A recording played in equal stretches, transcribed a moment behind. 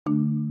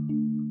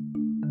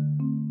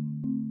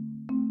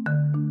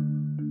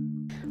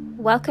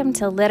Welcome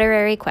to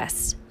Literary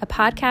Quest, a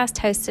podcast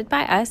hosted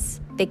by us,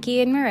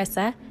 Vicki and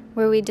Marissa,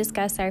 where we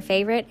discuss our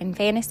favorite in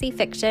fantasy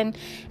fiction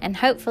and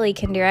hopefully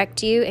can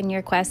direct you in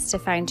your quest to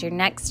find your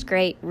next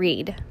great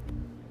read.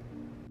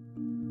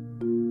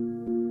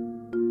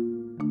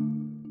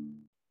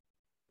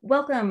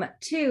 Welcome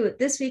to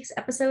this week's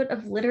episode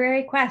of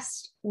Literary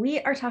Quest. We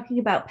are talking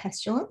about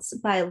Pestilence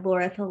by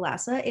Laura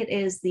Thalassa. It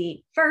is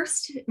the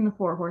first in the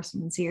Four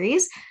Horsemen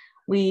series.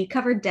 We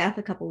covered Death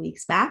a couple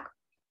weeks back,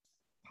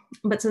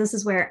 but so this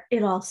is where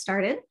it all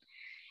started.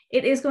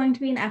 It is going to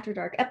be an After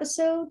Dark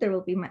episode. There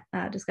will be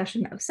a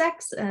discussion of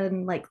sex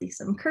and likely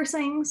some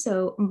cursing,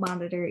 so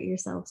monitor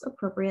yourselves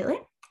appropriately.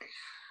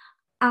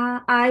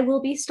 I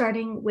will be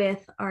starting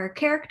with our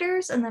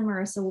characters, and then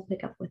Marissa will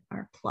pick up with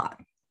our plot.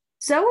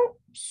 So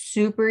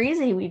super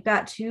easy. We've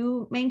got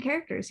two main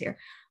characters here.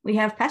 We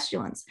have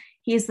Pestilence.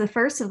 He is the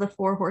first of the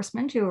Four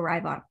Horsemen to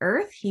arrive on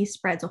Earth. He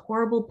spreads a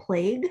horrible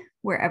plague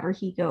wherever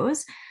he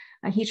goes.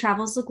 He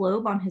travels the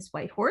globe on his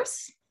white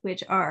horse,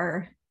 which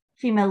our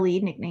female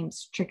lead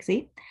nicknames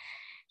Trixie.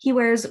 He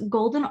wears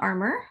golden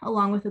armor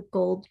along with a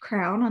gold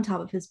crown on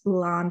top of his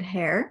blonde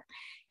hair.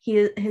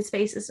 His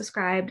face is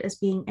described as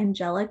being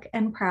angelic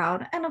and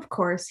proud. And of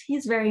course,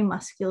 he's very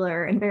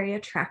muscular and very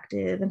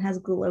attractive and has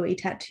glowy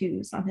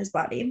tattoos on his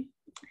body.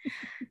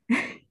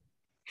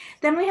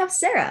 Then we have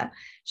Sarah.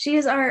 She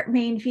is our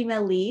main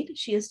female lead.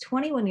 She is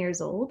 21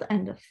 years old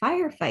and a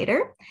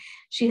firefighter.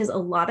 She has a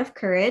lot of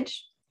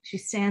courage. She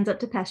stands up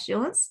to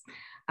Pestilence.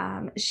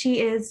 She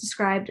is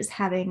described as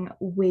having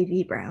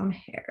wavy brown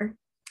hair.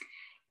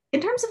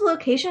 In terms of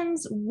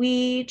locations,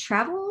 we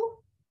travel.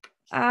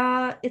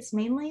 It's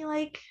mainly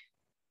like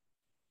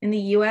in the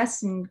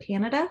US and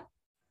Canada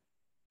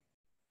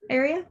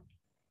area.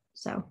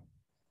 So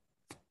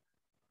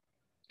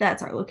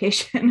that's our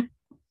location.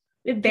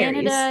 It varies.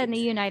 Canada and the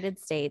United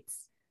States.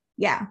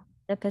 Yeah.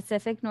 The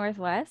Pacific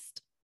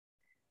Northwest.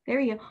 There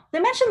you go. They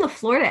mentioned the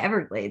Florida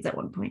Everglades at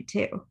one point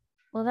too.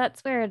 Well,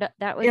 that's where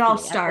that was. It all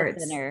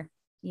starts. Epicenter.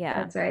 Yeah,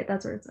 that's right.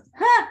 That's where it says.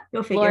 Huh,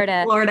 go figure.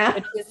 Florida,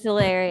 which is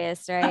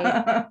hilarious,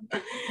 right?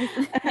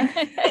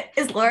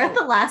 Is Laura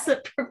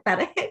Thalassa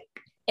prophetic?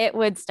 It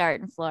would start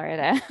in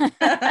Florida.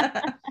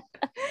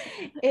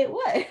 It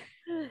would.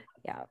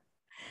 Yeah.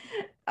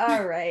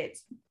 All right.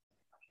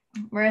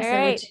 Marissa, all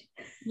right.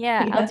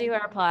 Yeah, I'll do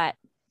our plot.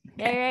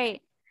 Okay. All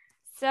right.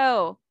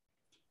 So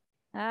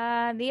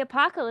the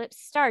apocalypse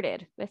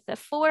started with the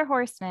Four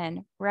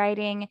Horsemen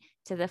riding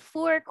to the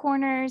four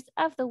corners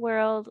of the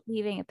world,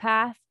 leaving a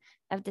path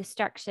of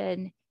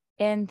destruction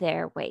in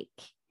their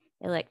wake.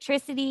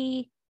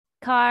 Electricity,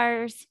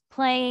 cars,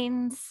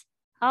 planes,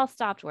 all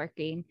stopped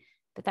working,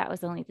 but that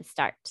was only the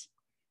start.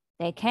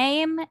 They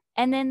came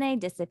and then they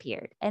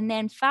disappeared. And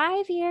then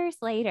 5 years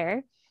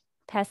later,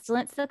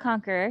 Pestilence the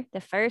Conqueror,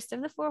 the first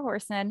of the Four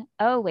Horsemen,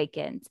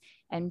 awakens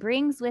and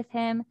brings with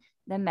him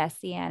the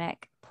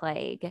Messianic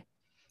plague.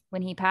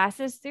 When he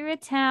passes through a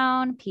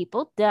town,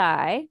 people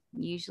die,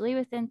 usually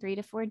within 3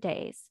 to 4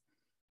 days.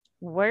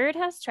 Word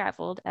has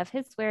traveled of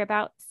his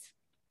whereabouts,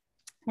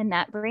 and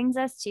that brings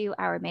us to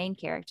our main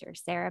character,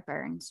 Sarah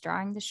Burns,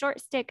 drawing the short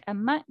stick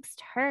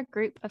amongst her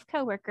group of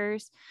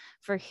co-workers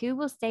for who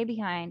will stay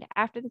behind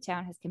after the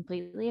town has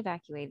completely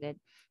evacuated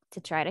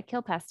to try to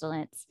kill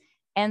Pestilence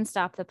and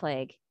stop the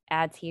plague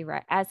as he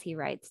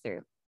rides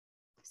through.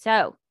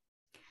 So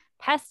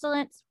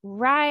Pestilence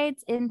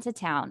rides into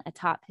town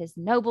atop his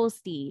noble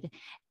steed,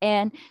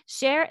 and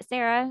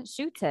Sarah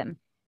shoots him,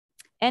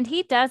 and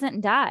he doesn't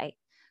die.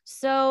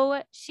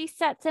 So she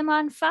sets him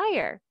on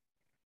fire,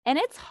 and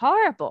it's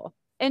horrible,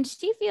 and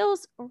she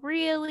feels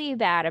really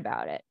bad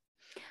about it.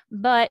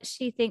 But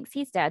she thinks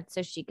he's dead,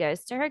 so she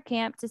goes to her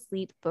camp to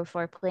sleep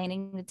before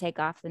planning to take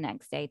off the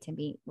next day to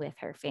meet with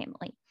her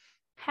family.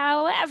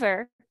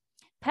 However,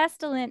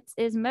 Pestilence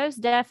is most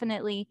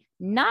definitely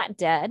not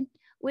dead,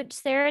 which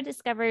Sarah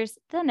discovers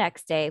the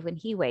next day when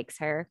he wakes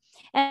her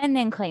and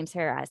then claims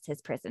her as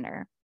his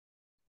prisoner.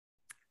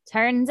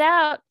 Turns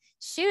out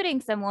shooting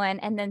someone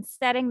and then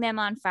setting them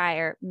on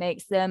fire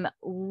makes them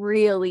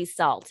really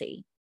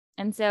salty.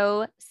 And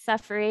so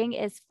suffering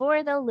is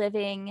for the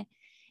living,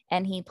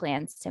 and he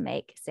plans to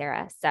make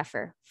Sarah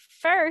suffer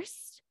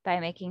first by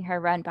making her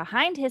run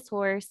behind his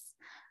horse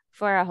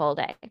for a whole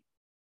day.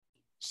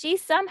 She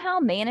somehow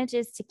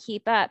manages to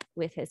keep up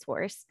with his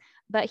horse,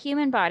 but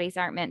human bodies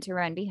aren't meant to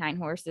run behind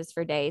horses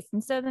for days.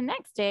 And so the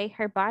next day,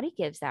 her body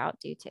gives out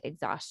due to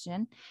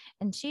exhaustion,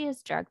 and she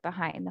is dragged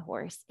behind the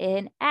horse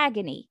in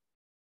agony.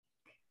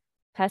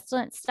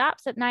 Pestilence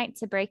stops at night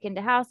to break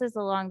into houses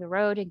along the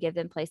road and give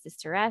them places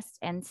to rest.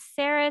 And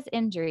Sarah's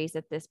injuries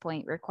at this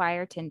point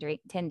require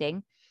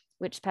tending,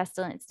 which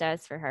Pestilence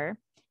does for her,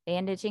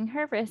 bandaging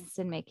her wrists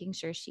and making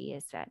sure she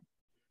is fed.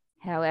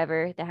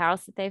 However, the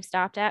house that they've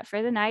stopped at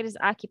for the night is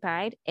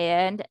occupied,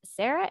 and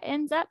Sarah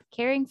ends up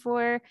caring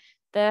for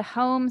the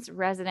home's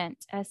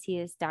resident as he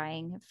is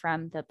dying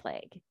from the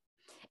plague.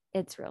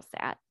 It's real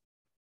sad.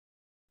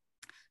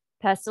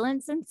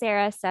 Pestilence and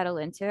Sarah settle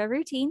into a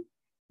routine.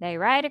 They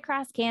ride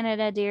across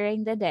Canada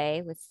during the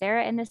day with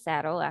Sarah in the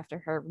saddle after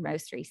her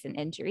most recent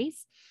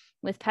injuries,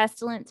 with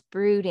Pestilence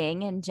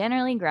brooding and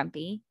generally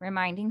grumpy,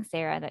 reminding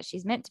Sarah that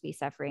she's meant to be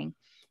suffering,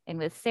 and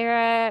with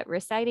Sarah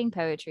reciting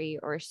poetry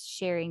or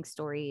sharing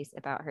stories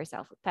about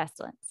herself with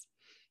Pestilence.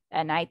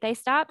 At night they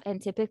stop,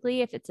 and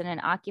typically if it's in an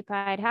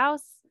occupied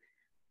house,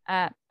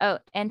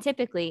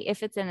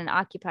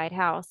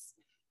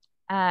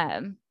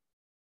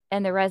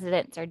 and the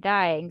residents are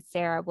dying,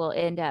 Sarah will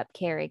end up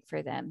caring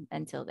for them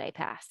until they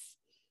pass.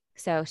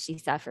 So she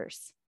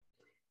suffers.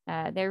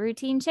 Their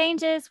routine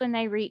changes when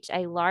they reach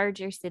a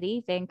larger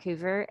city,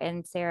 Vancouver,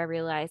 and Sarah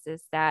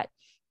realizes that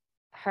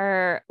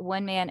her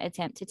one-man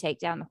attempt to take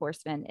down the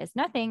horsemen is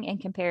nothing in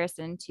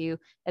comparison to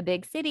a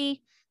big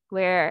city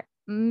where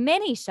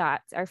many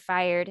shots are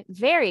fired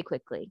very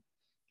quickly.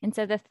 And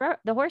so the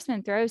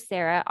horseman throws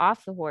Sarah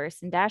off the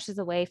horse and dashes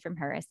away from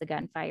her as the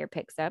gunfire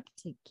picks up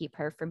to keep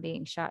her from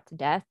being shot to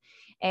death.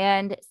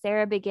 And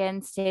Sarah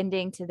begins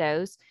tending to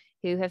those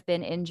who have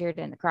been injured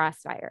in the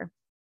crossfire.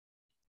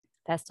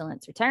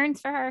 Pestilence returns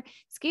for her,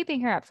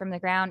 scooping her up from the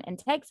ground, and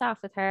takes off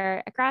with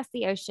her across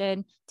the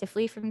ocean to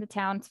flee from the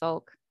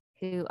townsfolk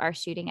who are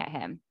shooting at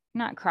him.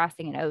 Not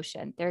crossing an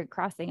ocean, they're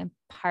crossing a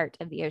part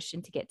of the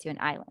ocean to get to an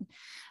island.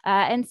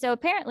 And so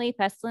apparently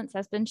Pestilence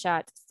has been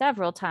shot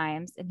several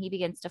times, and he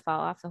begins to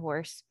fall off the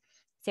horse.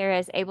 Sarah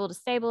is able to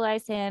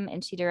stabilize him,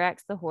 and she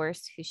directs the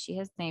horse, who she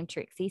has named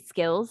Trixie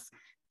Skills,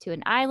 to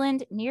an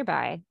island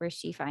nearby where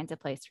she finds a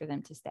place for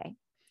them to stay.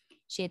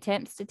 She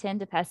attempts to tend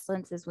to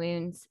Pestilence's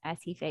wounds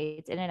as he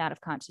fades in and out of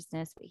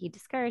consciousness, but he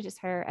discourages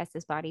her as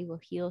his body will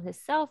heal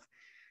himself.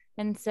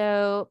 And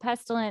so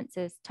Pestilence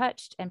is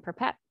touched and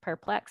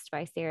perplexed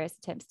by Sarah's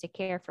attempts to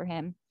care for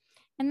him,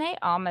 and they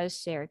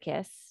almost share a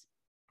kiss.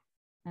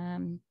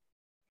 Sarah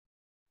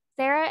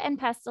and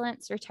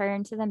Pestilence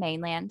return to the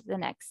mainland the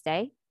next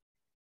day.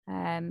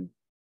 On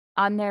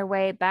their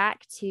way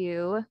back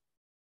to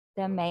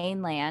the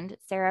mainland,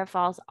 Sarah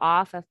falls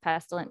off of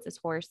Pestilence's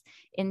horse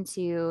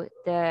into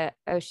the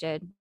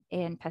ocean,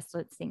 and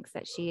Pestilence thinks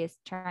that she is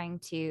trying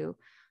to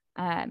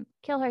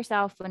kill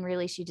herself when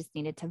really she just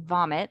needed to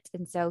vomit.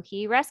 And so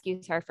he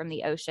rescues her from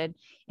the ocean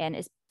and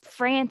is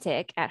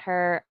frantic at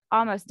her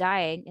almost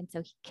dying. And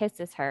so he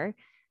kisses her.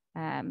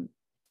 And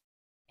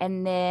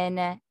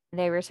then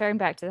they return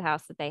back to the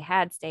house that they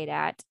had stayed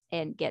at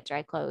and get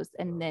dry clothes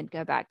and then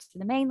go back to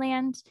the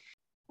mainland.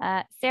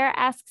 Sarah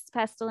asks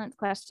Pestilence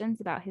questions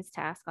about his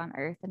task on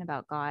Earth and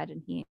about God,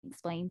 and he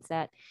explains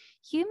that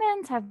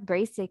humans have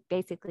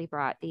basically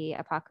brought the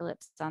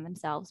apocalypse on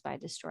themselves by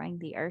destroying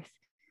the Earth.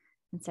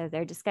 And so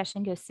their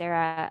discussion gives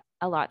Sarah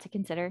a lot to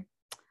consider.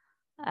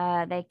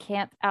 They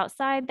camp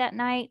outside that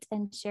night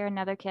and share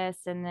another kiss,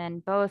 and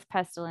then both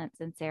Pestilence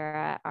and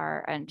Sarah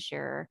are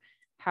unsure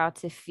how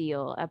to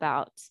feel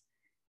about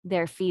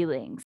their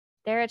feelings.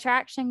 Their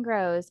attraction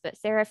grows, but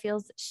Sarah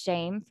feels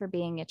shame for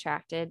being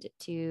attracted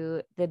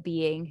to the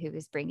being who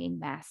is bringing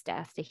mass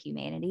death to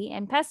humanity.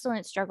 And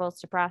Pestilence struggles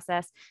to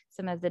process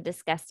some of the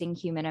disgusting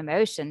human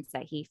emotions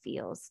that he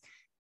feels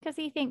because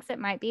he thinks it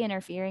might be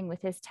interfering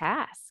with his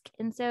task.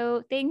 And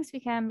so things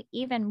become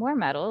even more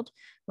muddled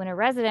when a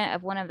resident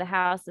of one of the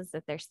houses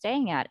that they're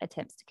staying at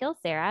attempts to kill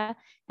Sarah,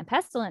 and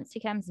Pestilence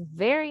becomes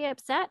very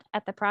upset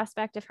at the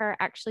prospect of her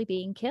actually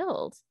being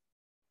killed.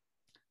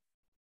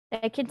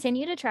 They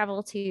continue to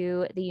travel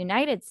to the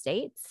United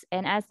States,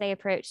 and as they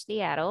approach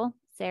Seattle,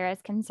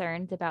 Sarah's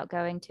concerns about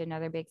going to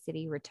another big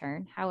city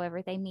return.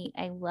 However, they meet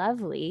a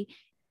lovely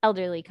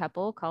elderly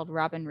couple called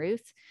Rob and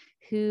Ruth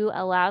who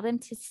allow them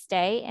to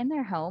stay in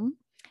their home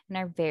and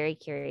are very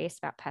curious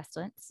about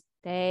Pestilence.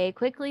 They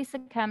quickly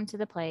succumb to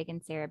the plague,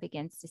 and Sarah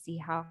begins to see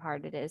how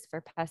hard it is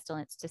for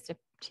Pestilence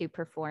to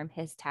perform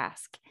his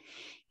task.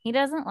 He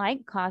doesn't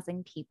like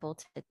causing people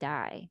to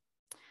die.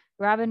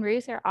 Rob and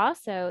Ruth are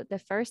also the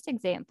first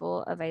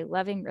example of a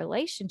loving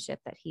relationship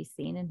that he's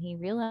seen, and he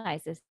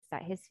realizes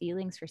that his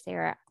feelings for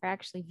Sarah are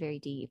actually very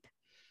deep.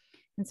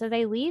 And so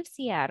they leave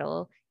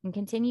Seattle and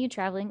continue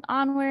traveling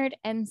onward,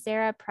 and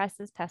Sarah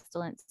presses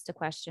Pestilence to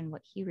question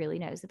what he really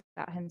knows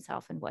about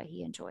himself and what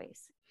he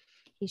enjoys.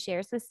 He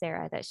shares with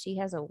Sarah that she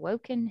has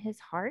awoken his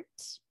heart,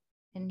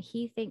 and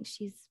he thinks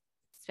she's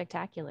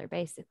spectacular,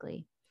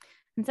 basically.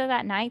 And so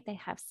that night they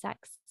have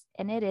sex,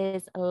 and it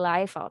is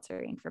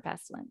life-altering for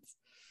Pestilence.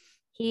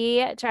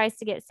 He tries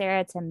to get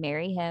Sarah to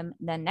marry him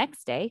the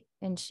next day,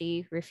 and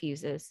she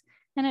refuses,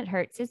 and it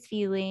hurts his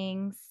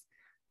feelings.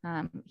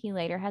 He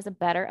later has a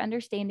better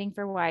understanding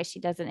for why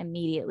she doesn't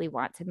immediately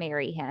want to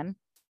marry him.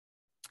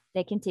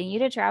 They continue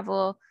to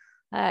travel.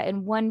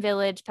 In one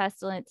village,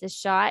 Pestilence is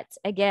shot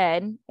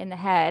again in the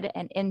head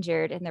and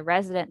injured, and the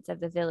residents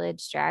of the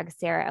village drag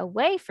Sarah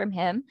away from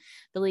him,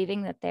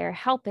 believing that they're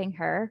helping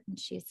her. And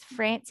she's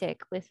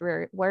frantic with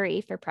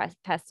worry for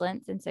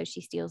Pestilence, and so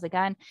she steals a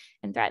gun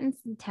and threatens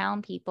the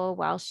town people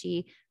while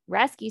she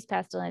rescues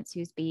Pestilence,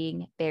 who's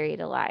being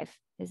buried alive.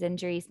 His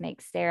injuries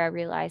make Sarah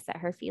realize that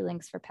her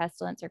feelings for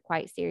Pestilence are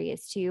quite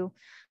serious too.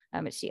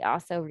 But she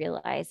also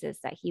realizes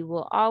that he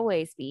will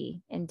always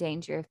be in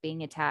danger of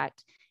being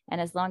attacked. And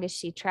as long as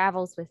she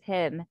travels with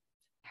him,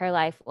 her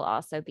life will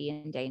also be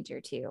in danger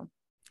too.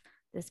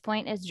 This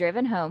point is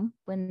driven home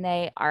when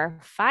they are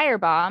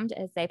firebombed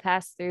as they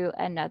pass through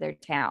another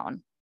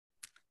town.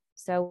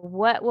 So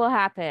what will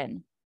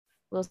happen?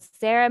 Will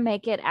Sarah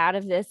make it out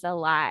of this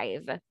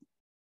alive?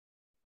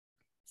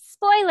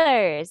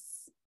 Spoilers!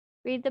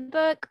 Read the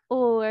book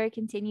or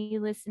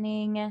continue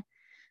listening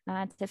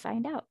to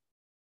find out.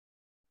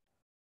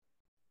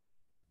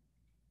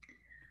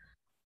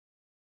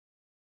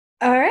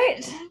 All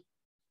right.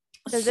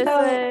 So this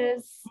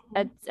was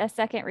a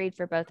second read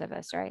for both of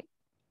us, right?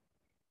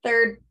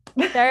 Third.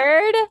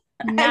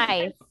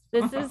 Nice.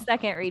 This is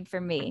second read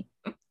for me.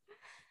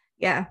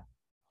 Yeah.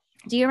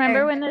 Do you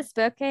remember when this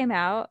book came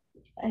out?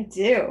 I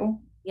do.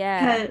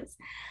 Yeah. Because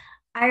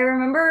I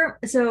remember,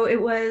 so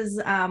it was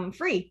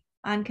free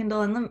on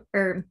Kindle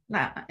or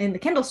not in the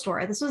Kindle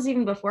store. This was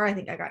even before I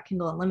think I got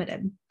Kindle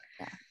Unlimited.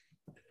 Yeah.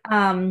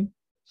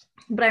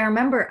 But I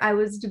remember I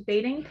was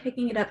debating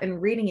picking it up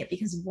and reading it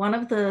because one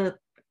of the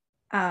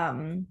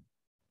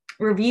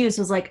reviews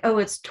was like, oh,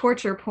 it's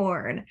torture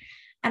porn.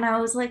 And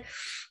I was like,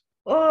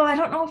 oh, I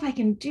don't know if I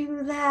can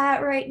do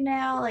that right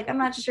now. Like, I'm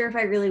not sure if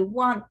I really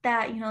want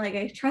that. You know, like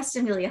I trust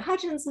Amelia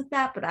Hutchins with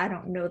that, but I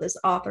don't know this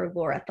author,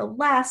 Laura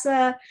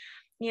Thalassa,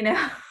 you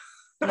know?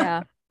 Yeah.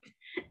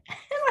 And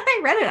when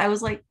I read it, I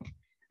was like,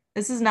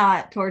 this is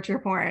not torture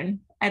porn.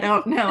 I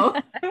don't know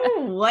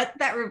what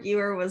that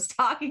reviewer was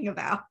talking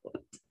about.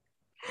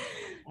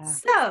 Yeah.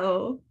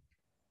 So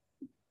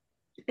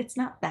it's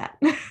not that.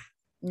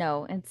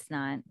 No, it's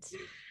not.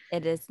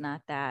 It is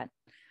not that.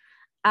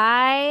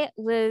 I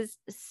was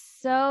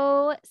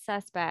so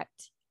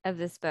suspect of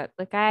this book.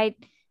 Like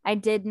I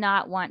did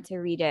not want to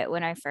read it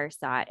when I first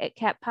saw it. It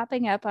kept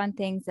popping up on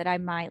things that I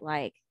might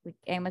like.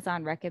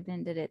 Amazon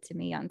recommended it to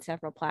me on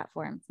several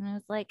platforms. And I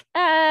was like,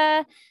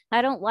 I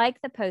don't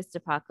like the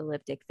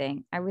post-apocalyptic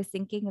thing. I was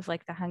thinking of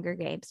like the Hunger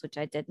Games, which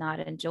I did not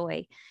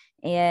enjoy.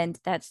 And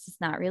that's just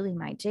not really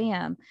my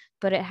jam.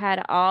 But it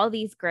had all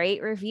these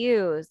great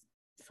reviews.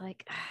 It's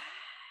like,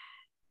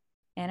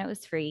 and it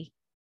was free.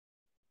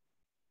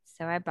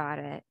 So I bought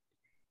it.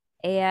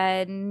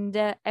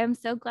 And I'm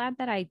so glad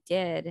that I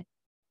did,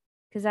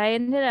 because I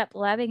ended up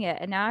loving it.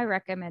 And now I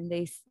recommend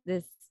these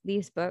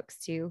books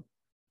to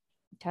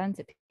tons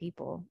of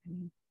people.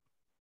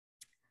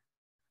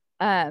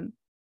 I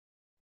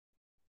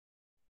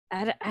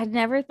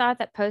never thought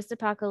that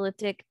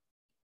post-apocalyptic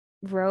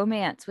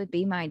romance would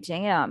be my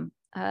jam.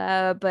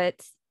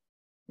 But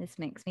this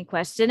makes me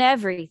question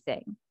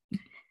everything.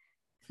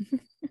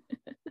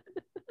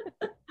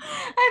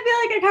 I feel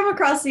like I come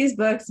across these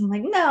books and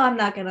I'm like, no, I'm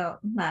not gonna,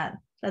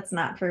 that's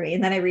not for me.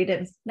 And then I read it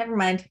and never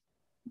mind.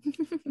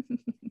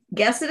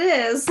 Guess it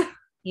is.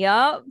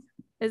 Yep.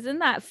 Isn't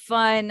that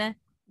fun?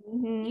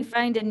 Mm-hmm. You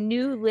find a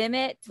new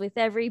limit with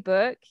every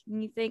book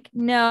and you think,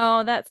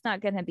 no, that's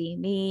not gonna be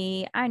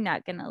me. I'm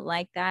not gonna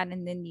like that.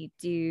 And then you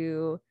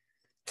do.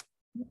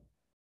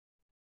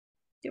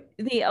 Yep.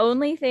 The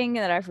only thing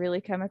that I've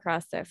really come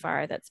across so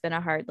far that's been a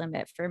hard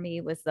limit for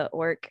me was the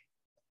orc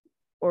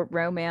or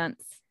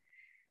romance.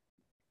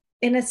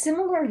 In a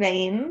similar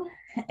vein,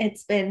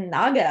 it's been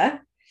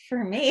Naga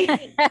for me,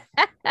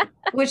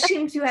 which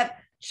seems to have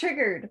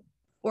triggered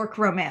orc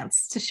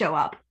romance to show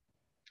up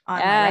on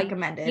my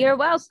recommended. You're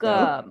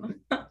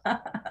welcome. So.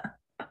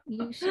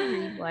 You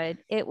should read one.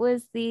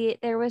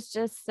 There was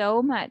just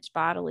so much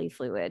bodily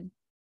fluid.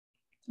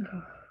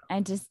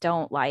 I just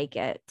don't like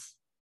it.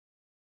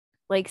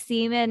 Like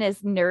semen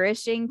is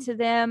nourishing to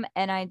them,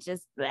 and I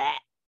just bleh.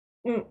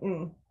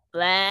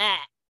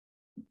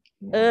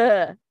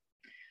 Ugh.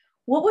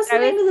 What was the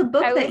name of the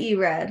book that you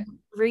read?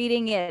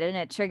 Reading it and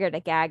it triggered a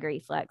gag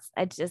reflex.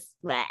 I just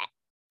bleh.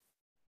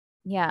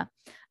 Yeah.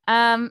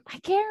 I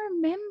can't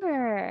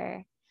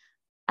remember.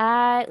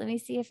 Let me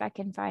see if I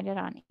can find it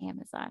on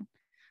Amazon.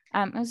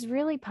 It was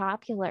really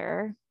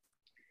popular.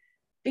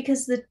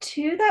 Because the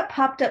two that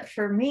popped up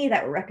for me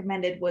that were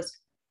recommended was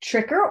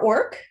Tricker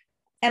Orc.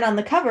 And on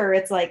the cover,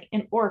 it's like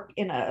an orc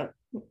in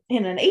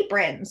an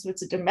apron, so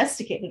it's a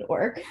domesticated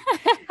orc,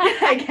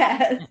 I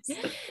guess.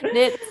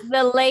 It's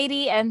The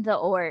Lady and the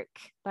Orc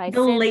by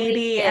The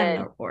Lady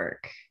and the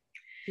Orc.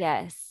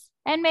 Yes.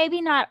 And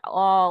maybe not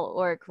all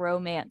orc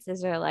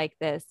romances are like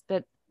this,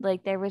 but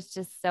like there was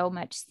just so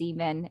much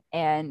semen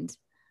and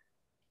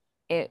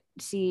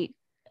he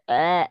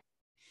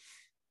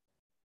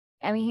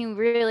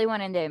really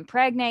wanted to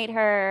impregnate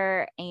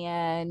her,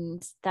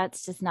 and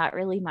that's just not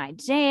really my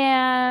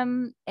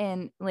jam.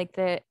 And like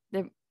the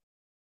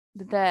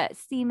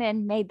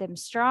semen made them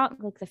strong,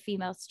 like the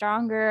female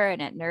stronger,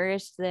 and it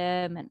nourished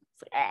them. And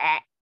it's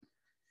like,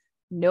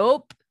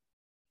 nope.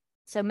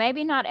 So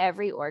maybe not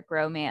every orc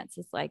romance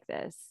is like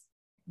this,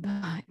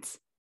 but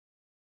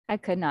I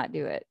could not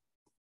do it.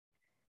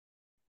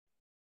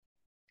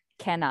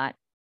 Cannot.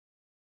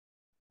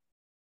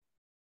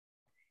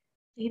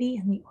 Lady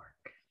and the Orc.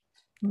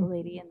 The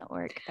Lady and the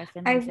Orc by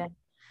Finley Finn.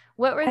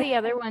 What were the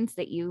other ones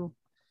that you?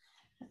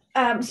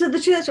 So the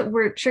two that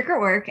were Tricker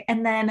Orc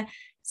and then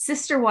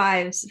Sister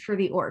Wives for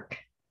the Orc.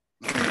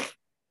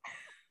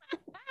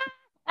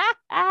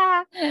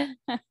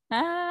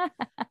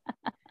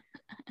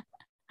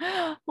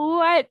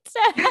 What?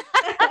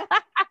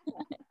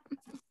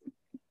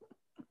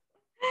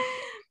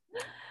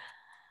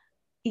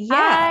 Yeah.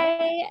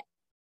 I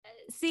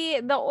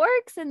see the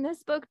orcs in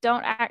this book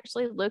don't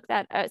actually look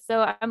that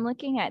so I'm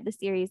looking at the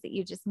series that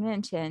you just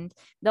mentioned.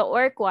 The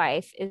Orc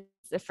Wife is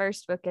the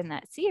first book in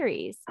that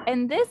series,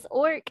 and this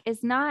orc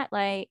is not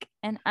like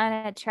an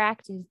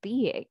unattractive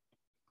being.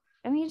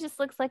 I mean, he just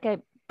looks like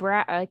a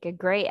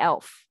gray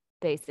elf,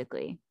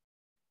 basically.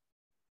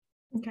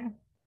 Okay.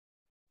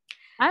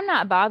 I'm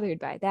not bothered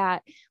by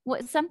that.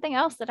 Something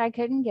else that I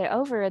couldn't get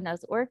over in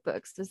those orc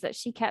books was that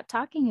she kept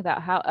talking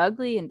about how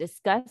ugly and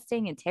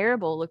disgusting and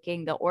terrible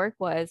looking the orc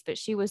was, but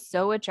she was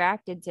so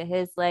attracted to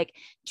his like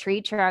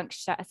tree trunk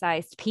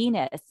sized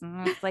penis.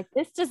 And it's like,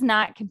 this does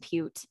not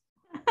compute.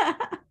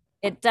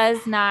 It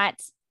does not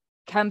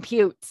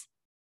compute.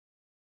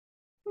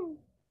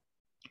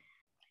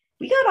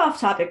 We got off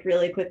topic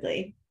really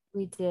quickly.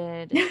 We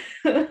did.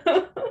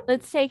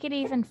 Let's take it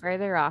even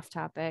further off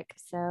topic.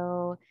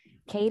 So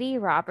Katie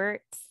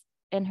Roberts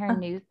in her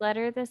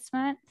newsletter this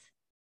month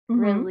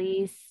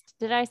released,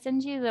 did I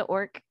send you the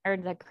orc or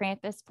the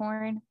Krampus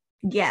porn?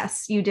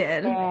 Yes, you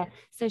did. Yeah.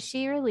 So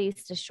she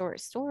released a short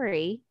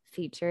story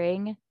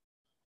featuring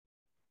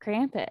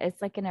Krampus.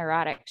 It's like an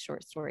erotic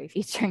short story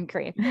featuring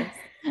Krampus.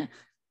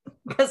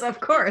 Because of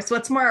course,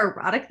 what's more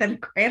erotic than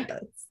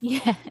Krampus?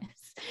 Yes.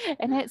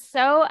 And it's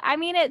so, I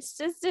mean, it's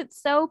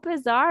so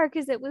bizarre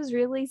because it was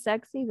really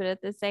sexy, but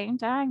at the same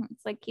time,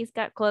 it's like he's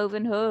got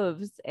cloven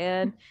hooves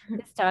and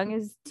his tongue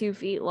is 2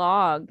 feet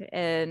long,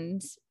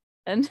 and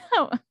I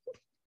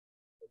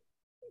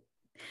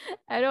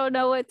don't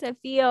know what to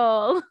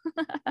feel.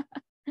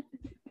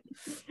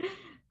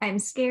 I'm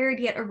scared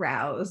yet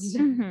aroused.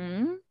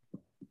 Mm-hmm.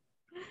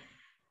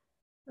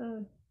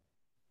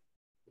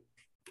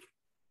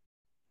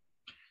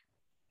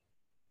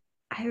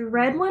 I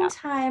read one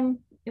time,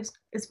 it's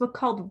a book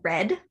called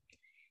Red,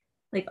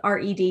 like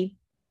Red.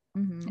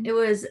 Mm-hmm. It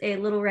was a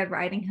Little Red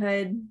Riding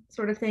Hood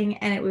sort of thing,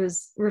 and it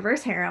was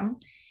reverse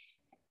harem,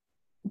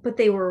 but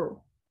they were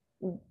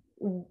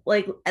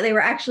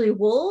actually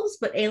wolves,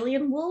 but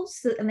alien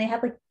wolves, and they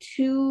had like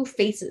 2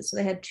 faces. So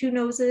they had 2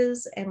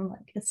 noses and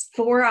like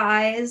 4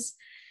 eyes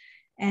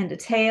and a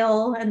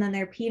tail, and then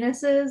their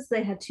penises,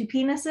 they had 2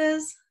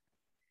 penises.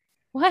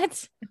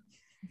 What?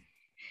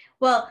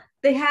 Well,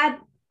 they had,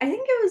 I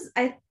think it was,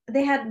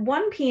 they had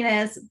 1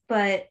 penis,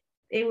 but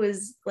it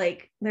was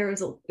like, there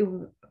was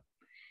you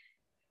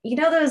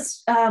know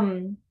those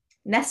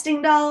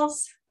nesting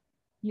dolls?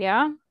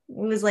 Yeah. It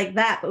was like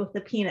that, but with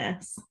the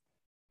penis.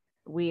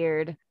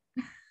 Weird.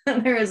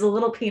 And there was a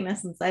little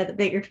penis inside the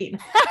bigger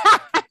penis.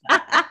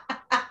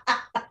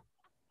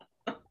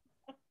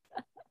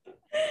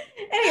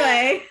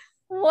 Anyway.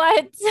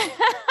 What?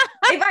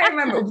 If I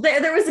remember,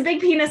 there was a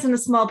big penis and a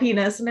small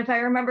penis. And if I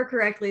remember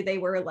correctly, they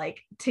were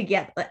like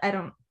together.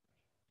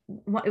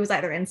 It was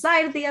either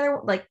inside of the other,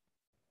 like.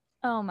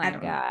 Oh my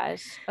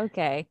gosh.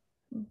 Okay.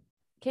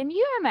 Can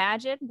you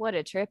imagine what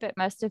a trip it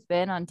must have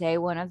been on day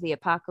 1 of the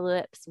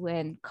apocalypse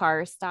when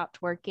cars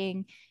stopped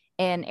working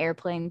and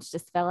airplanes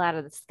just fell out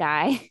of the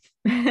sky?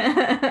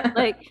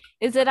 Like,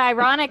 is it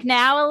ironic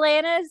now,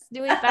 Alanis?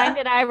 Do we find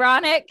it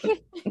ironic?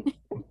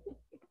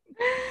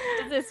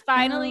 Is this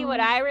finally what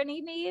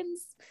irony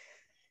means?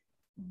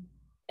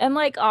 And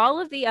like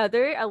all of the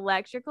other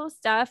electrical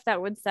stuff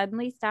that would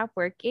suddenly stop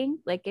working,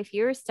 like if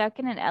you were stuck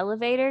in an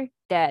elevator,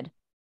 dead.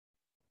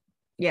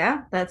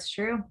 Yeah, that's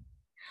true.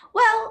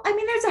 Well, I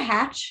mean, there's a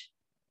hatch.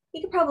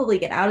 You could probably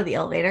get out of the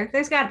elevator.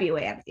 There's got to be a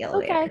way out of the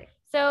elevator. Okay.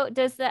 So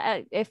does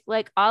if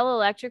like all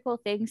electrical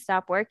things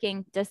stop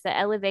working, does the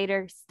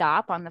elevator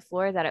stop on the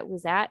floor that it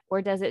was at,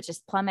 or does it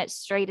just plummet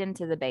straight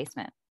into the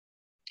basement?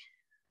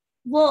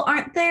 Well,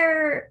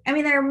 there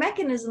are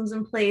mechanisms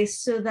in place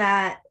so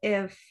that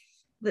if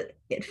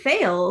it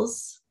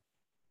fails,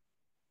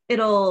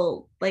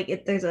 it'll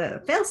there's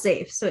a fail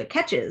safe, so it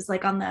catches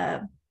like on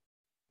the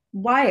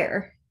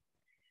wire.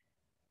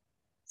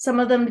 Some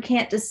of them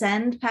can't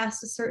descend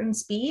past a certain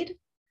speed.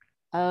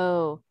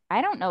 Oh,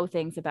 I don't know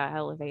things about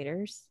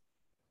elevators.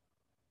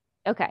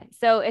 Okay,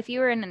 so if you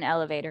were in an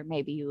elevator,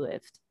 maybe you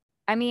lived.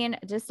 I mean,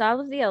 just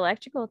all of the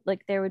electrical,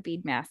 like there would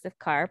be massive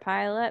car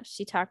pileups.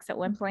 She talks at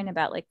one point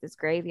about like this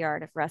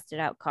graveyard of rusted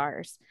out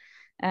cars,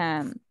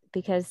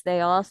 because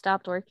they all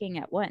stopped working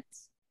at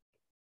once.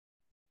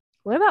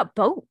 What about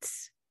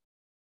boats?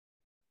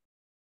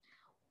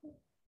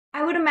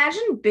 I would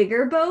imagine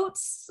bigger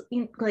boats,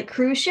 like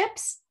cruise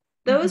ships,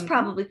 those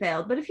probably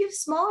failed. But if you have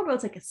smaller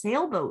boats, like a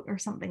sailboat or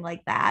something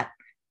like that,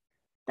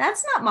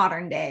 that's not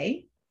modern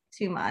day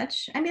too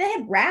much. I mean, they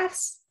had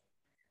rafts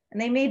and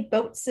they made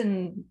boats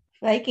in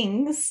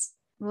Vikings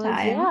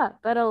time. Yeah,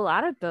 but a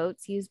lot of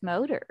boats use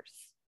motors,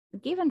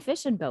 like even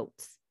fishing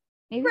boats.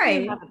 Maybe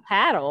they have a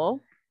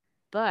paddle,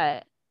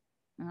 but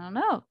I don't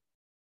know.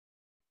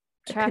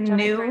 Trapped on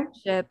a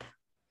cruise ship.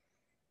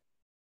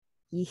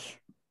 Yeah.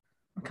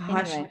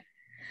 Gosh. Anyway,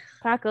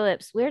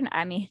 apocalypse.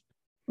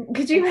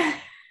 Could you?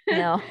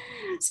 No.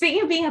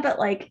 Speaking of being up at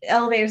like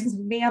elevators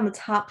and being on the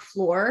top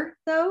floor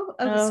though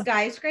of a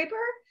skyscraper,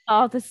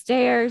 All the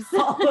stairs.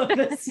 All of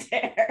the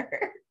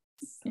stairs.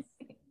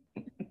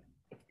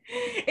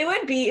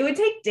 It would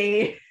take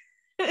days.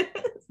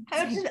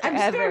 I'm just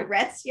gonna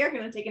rest here. I'm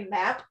gonna take a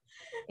nap.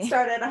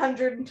 Start at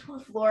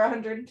 112, floor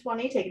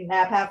 120, take a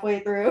nap halfway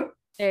through.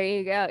 There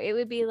you go. It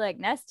would be like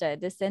Nesta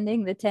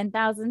descending the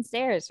 10,000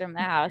 stairs from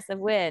the House of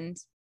Wind.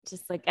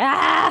 Just like,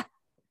 ah!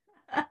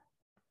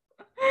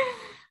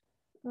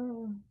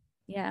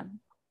 Yeah.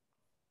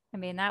 I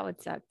mean, that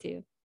would suck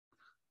too.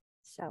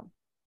 So,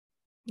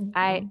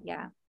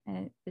 it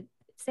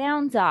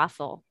sounds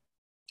awful.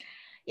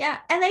 Yeah,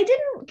 and they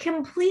didn't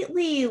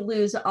completely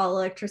lose all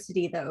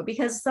electricity though,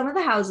 because some of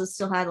the houses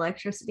still had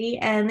electricity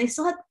and they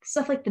still had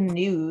stuff like the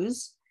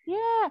news.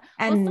 Yeah.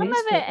 And well, some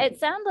of it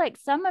sounded like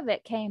some of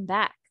it came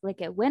back.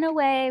 Like it went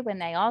away when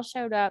they all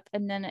showed up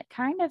and then it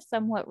kind of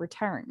somewhat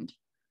returned.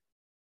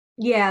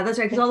 Yeah, that's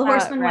right. Because all the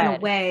horsemen went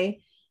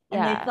away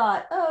and they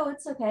thought, oh,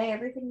 it's okay.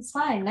 Everything's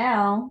fine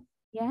now.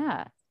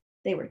 Yeah.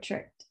 They were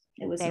tricked.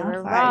 It was they not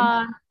were fine.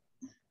 Wrong.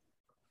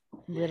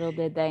 Little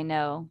did they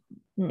know.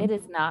 It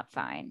is not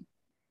fine.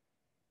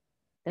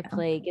 The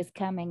plague is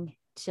coming,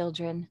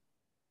 children.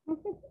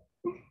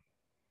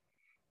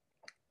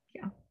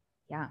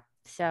 Yeah.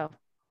 So,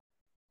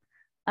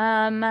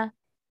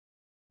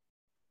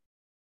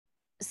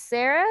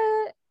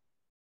 Sarah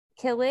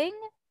killing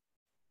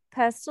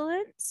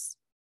Pestilence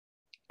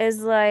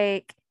is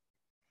like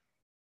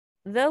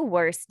the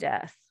worst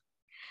death.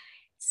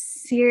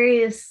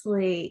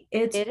 Seriously,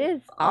 it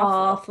is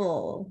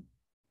awful.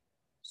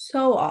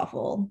 So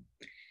awful.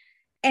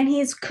 And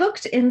he's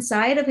cooked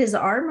inside of his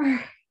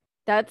armor.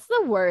 That's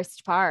the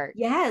worst part.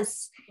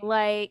 Yes.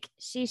 Like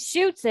she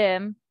shoots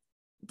him,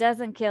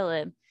 doesn't kill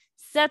him.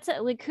 Sets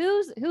it like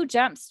who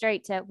jumps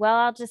straight to, well,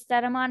 I'll just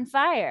set him on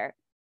fire.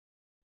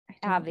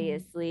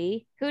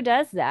 Obviously. Who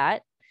does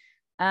that?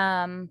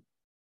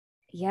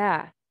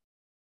 Yeah.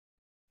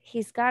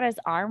 He's got his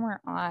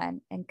armor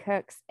on and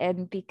cooks.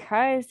 And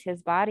because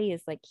his body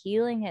is like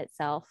healing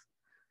itself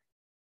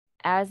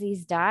as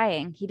he's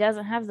dying, he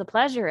doesn't have the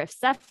pleasure of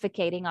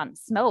suffocating on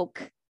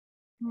smoke.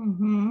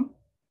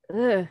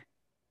 Ugh.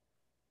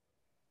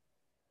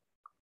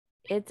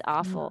 It's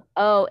awful.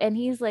 Oh, and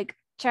he's like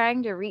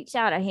trying to reach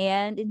out a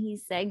hand and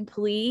he's saying,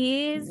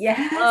 please.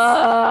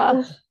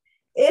 Yes.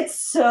 It's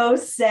so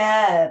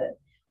sad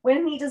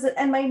when he does it.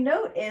 And my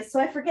note is, so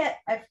I forget,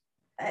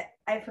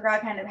 I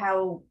forgot kind of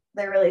how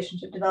their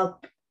relationship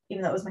developed,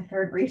 even though it was my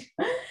third read.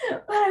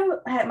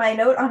 But my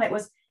note on it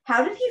was,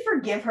 how did he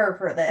forgive her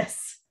for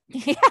this?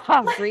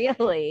 Yeah,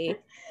 really.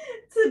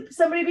 So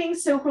somebody being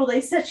so cruel,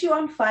 they set you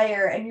on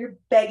fire and you're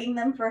begging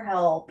them for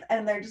help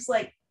and they're just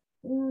like,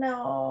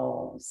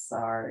 no,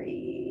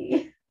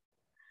 sorry.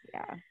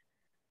 Yeah.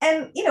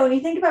 And when you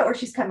think about where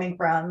she's coming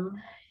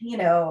from,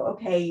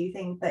 okay, you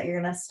think that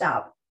you're gonna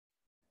stop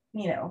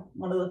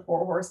one of the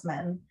four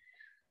horsemen,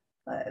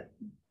 but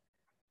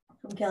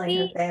from killing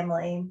her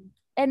family.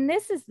 And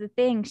this is the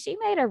thing, she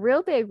made a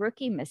real big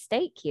rookie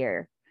mistake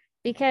here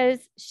because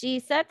she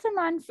sets him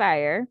on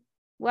fire,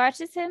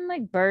 watches him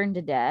like burn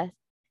to death,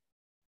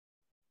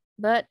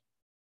 but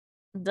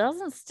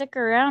doesn't stick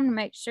around to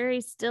make sure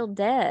he's still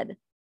dead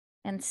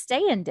and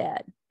staying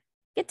dead.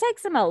 It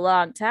takes him a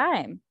long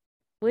time.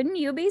 Wouldn't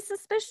you be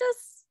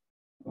suspicious?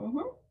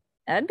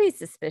 I'd be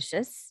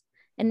suspicious.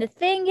 And the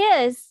thing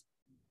is,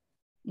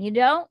 you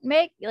don't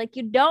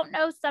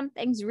know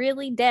something's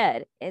really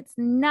dead. It's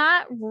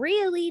not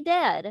really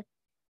dead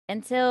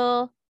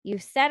until you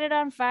set it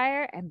on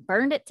fire and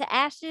burned it to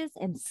ashes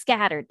and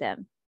scattered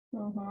them.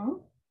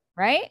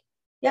 Right?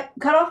 Yep.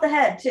 Cut off the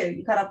head too.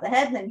 You cut off the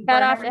head and then you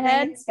cut off the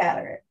head and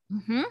scatter it.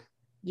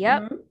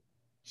 Yep.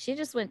 She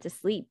just went to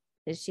sleep.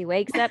 As she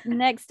wakes up the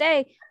next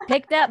day,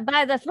 picked up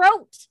by the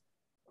throat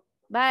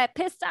by a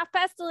pissed off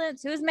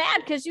Pestilence who's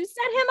mad because you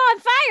set him on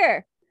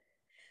fire.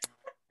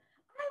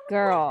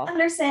 Girl. I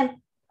understand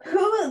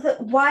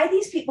why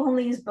these people in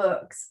these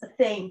books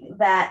think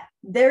that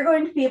they're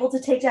going to be able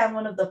to take down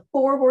one of the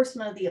four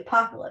horsemen of the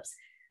apocalypse.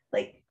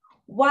 Like,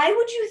 why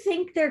would you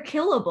think they're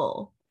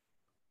killable?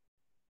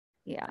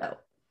 Yeah.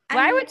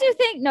 Why would you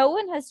think no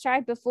one has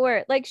tried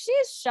before? Like,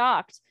 she's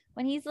shocked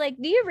when he's like,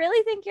 do you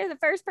really think you're the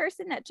first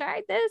person that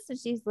tried this? And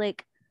she's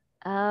like,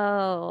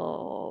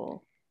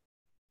 oh.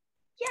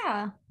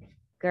 Yeah.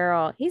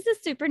 Girl, he's a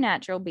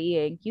supernatural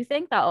being. You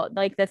think that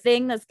like the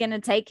thing that's going to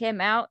take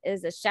him out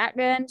is a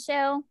shotgun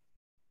shell?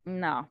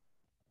 No.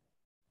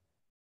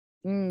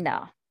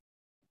 Yeah.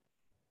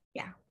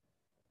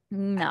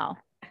 No.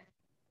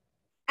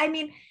 I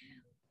mean,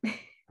 if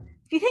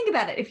you think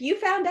about it, if you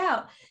found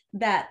out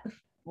that the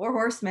four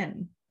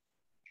horsemen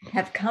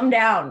have come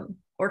down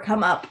or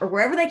come up or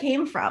wherever they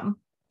came from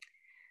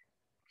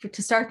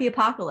to start the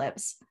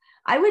apocalypse,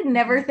 I would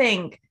never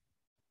think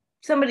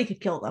somebody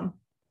could kill them.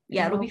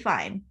 Yeah, it'll be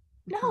fine.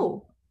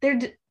 No, they're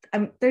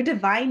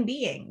divine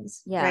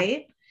beings,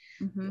 right?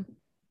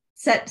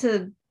 Set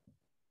to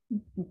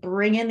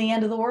bring in the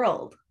end of the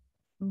world.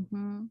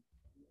 Pew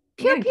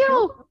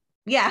pew.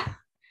 Yeah.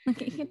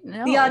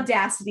 No. The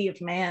audacity of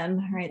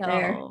man right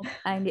there.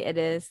 It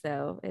is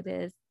though. It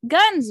is.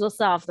 Guns will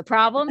solve the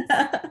problem.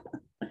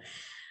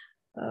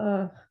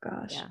 Oh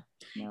gosh. Yeah.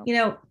 Nope. You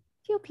know,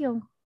 pew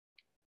pew.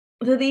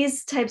 So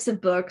these types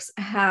of books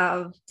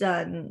have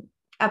done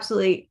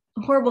absolutely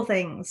horrible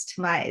things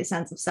to my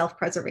sense of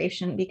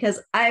self-preservation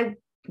because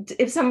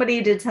if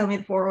somebody did tell me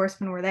the Four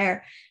Horsemen were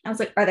there, I was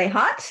like, are they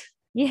hot?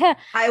 Yeah.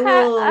 I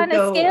will on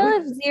go. a scale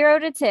of 0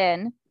 to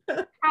 10,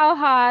 how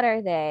hot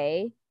are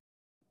they?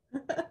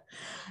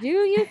 Do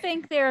you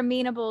think they're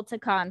amenable to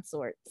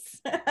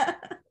consorts?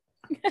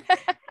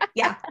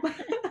 Yeah.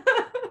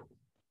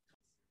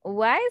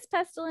 Why is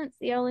Pestilence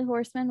the only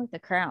horseman with a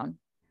crown?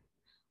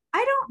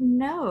 I don't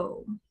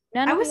know.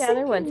 None I of was the other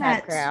thinking ones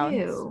had that crowns.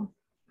 too.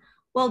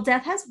 Well,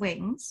 Death has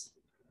wings,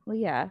 Well,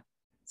 yeah.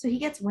 so he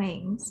gets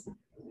wings.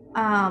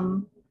 I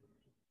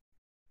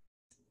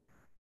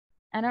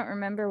don't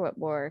remember what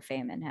War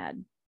Famine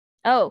had.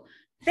 Oh,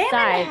 Famine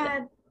scythe. had,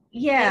 Famine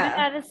yeah.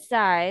 had a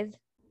scythe.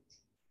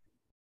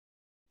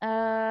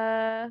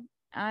 I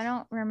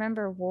don't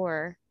remember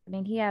War. I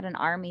mean, he had an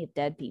army of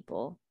dead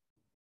people.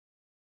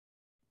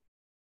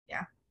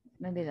 Yeah.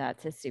 Maybe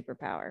that's his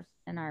superpower,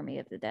 an army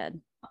of the dead.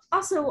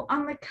 Also,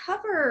 on the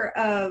cover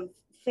of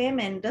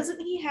Famine, doesn't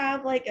he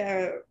have like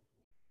a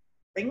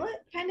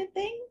ringlet kind of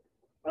thing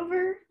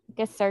over?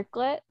 Like a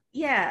circlet?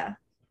 Yeah.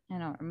 I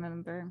don't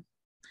remember.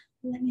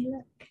 Let me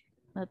look.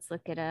 Let's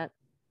look it up.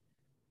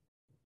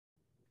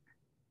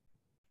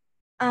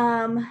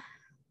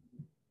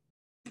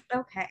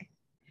 Okay.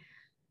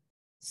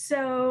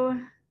 So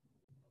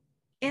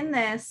in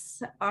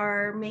this,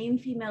 our main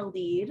female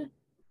lead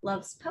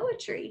loves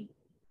poetry.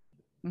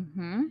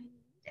 Mm-hmm.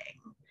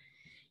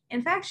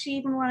 In fact, she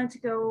even wanted to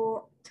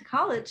go to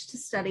college to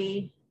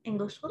study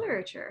English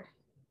literature,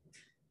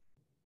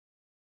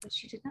 but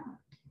she did not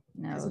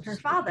because of her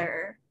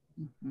father,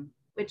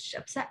 which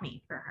upset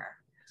me for her.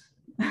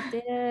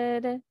 It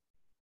did.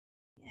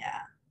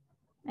 Yeah.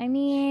 I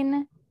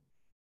mean,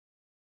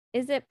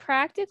 is it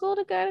practical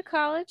to go to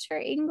college for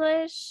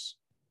English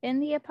in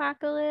the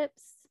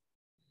apocalypse?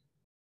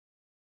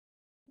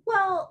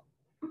 Well,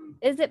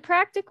 is it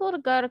practical to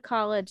go to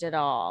college at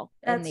all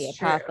in the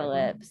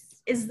apocalypse? True.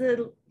 Is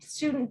the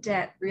student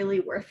debt really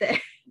worth it?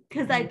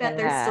 Because I bet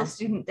there's still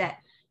student debt.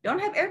 You don't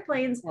have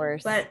airplanes,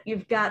 but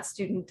you've got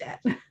student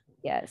debt.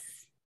 Yes.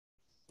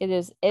 It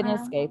is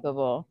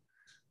inescapable.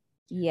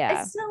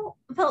 Yeah. I still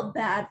felt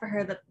bad for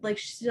her that like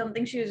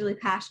something she was really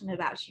passionate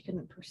about she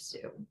couldn't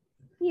pursue.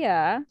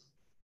 Yeah.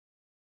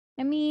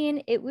 I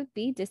mean, it would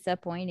be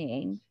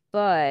disappointing,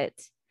 but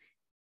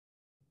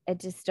I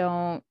just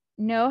don't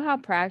know how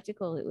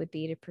practical it would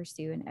be to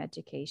pursue an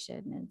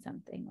education in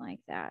something like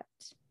that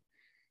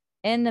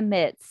in the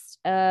midst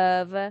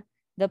of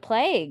the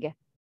plague.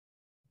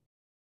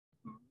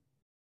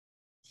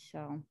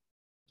 So,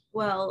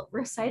 well,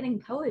 reciting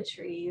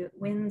poetry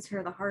wins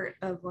her the heart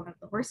of one of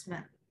the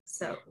horsemen.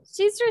 So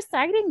she's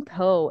reciting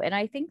Poe, and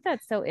I think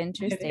that's so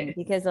interesting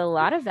because a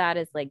lot of that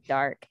is like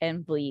dark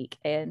and bleak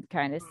and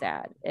kind of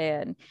sad,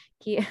 and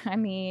I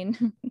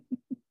mean,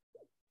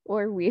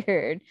 or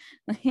weird,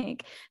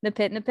 like The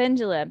Pit and the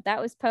Pendulum.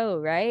 That was Poe,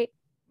 right?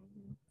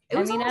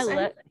 I mean,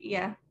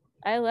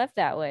 I left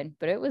that one,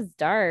 but it was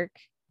dark.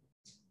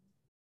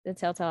 The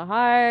Telltale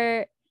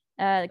Heart,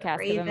 the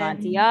Cask of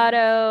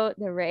Amontillado,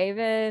 The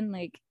Raven.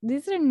 Like,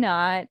 these are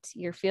not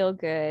your feel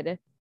good.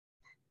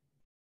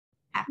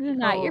 These are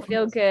not your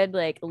feel good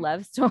like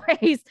love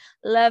stories,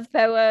 love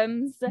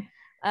poems.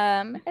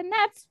 And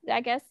that's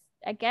I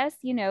guess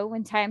you know,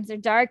 when times are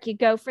dark, you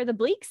go for the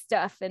bleak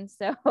stuff, and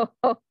so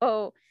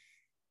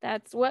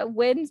that's what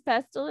wins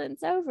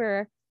Pestilence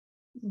over.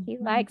 He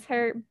likes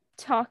her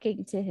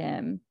talking to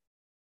him,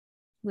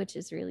 which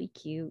is really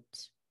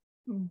cute.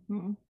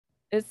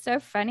 It's so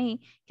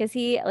funny because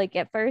he like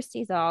at first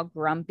he's all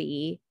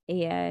grumpy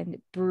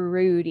and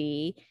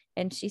broody,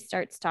 and she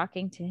starts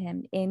talking to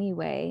him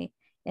anyway.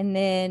 And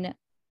then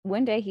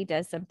one day he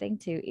does something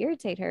to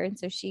irritate her, and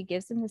so she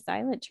gives him the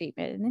silent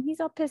treatment, and then he's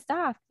all pissed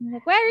off. I'm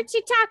like, why aren't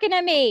you talking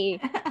to me?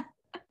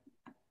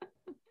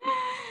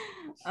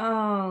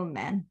 Oh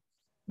man.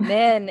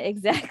 Men,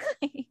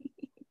 exactly.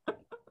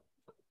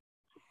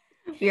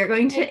 We are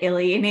going to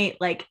alienate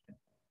like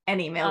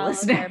any male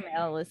listener. Our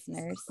male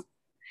listeners.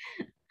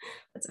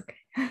 That's okay.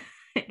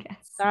 I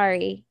guess.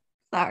 Sorry.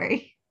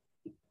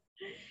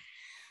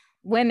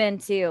 Women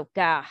too.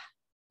 Gah.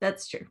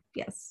 That's true.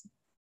 Yes.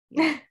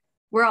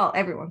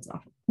 Everyone's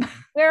awful.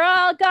 We're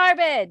all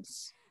garbage.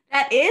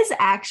 That is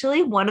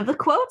actually one of the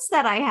quotes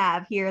that I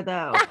have here,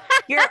 though.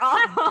 You're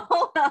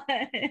all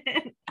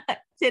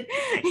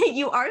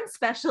you aren't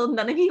special.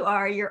 None of you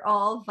are. You're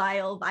all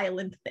vile,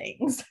 violent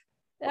things.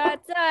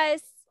 That's us.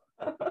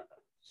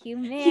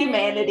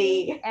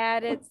 Humanity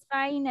at its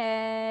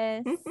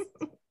finest.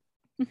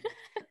 Tied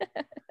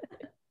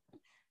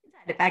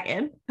it back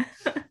in.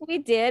 We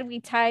did. We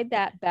tied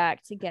that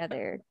back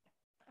together.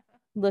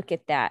 Look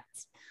at that.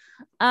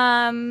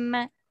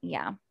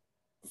 Yeah.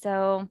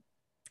 So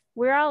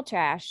we're all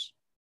trash.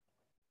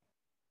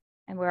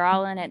 And we're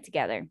all in it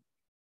together.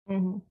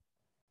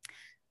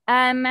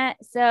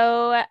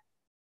 So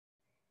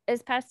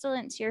is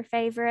Pestilence your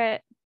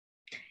favorite?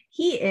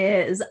 He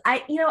is.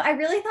 I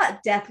really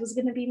thought Death was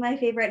going to be my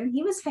favorite, and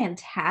he was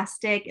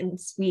fantastic and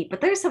sweet.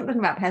 But there's something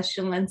about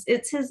Pestilence.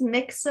 It's his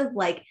mix of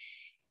like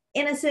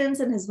innocence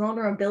and his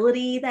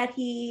vulnerability that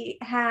he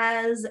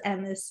has,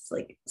 and this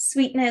like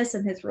sweetness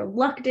and his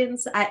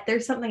reluctance.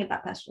 There's something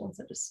about Pestilence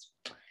that just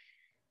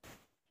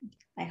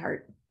my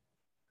heart.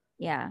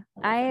 Yeah,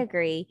 I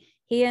agree.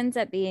 He ends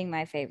up being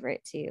my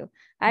favorite too.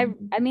 I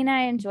mean,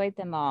 I enjoyed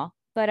them all,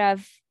 but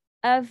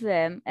of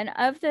them and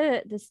of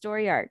the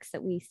story arcs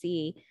that we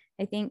see,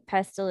 I think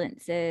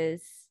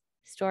Pestilence's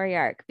story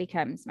arc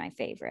becomes my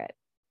favorite.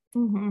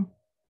 Mm-hmm.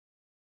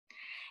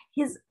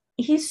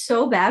 He's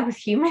so bad with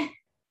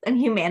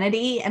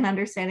humanity and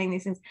understanding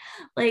these things.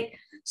 Like,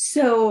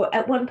 so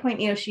at one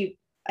point, I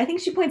think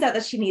she points out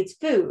that she needs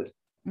food,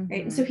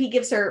 right? And so he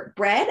gives her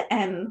bread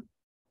and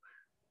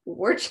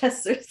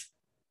Worcester's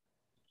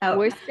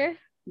Worcester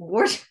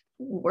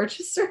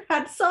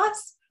hot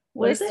sauce.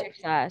 Worcester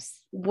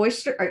sauce.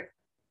 Worcester.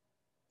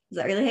 Is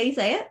that really how you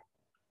say it?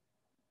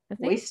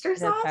 Oyster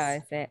sauce. That's how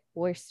I say it.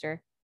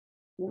 Worcester.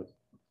 All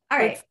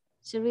right.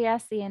 Should we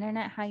ask the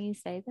internet how you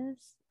say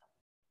this?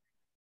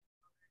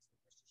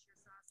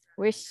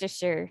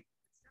 Worcestershire.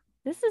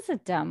 This is a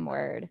dumb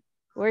word.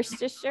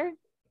 Worcestershire.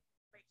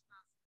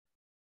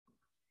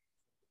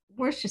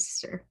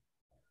 Worcestershire.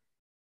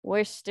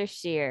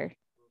 Worcestershire.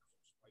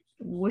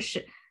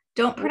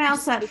 Don't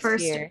pronounce that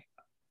first.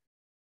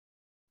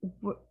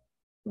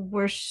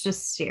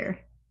 Worcestershire.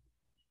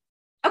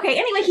 Okay,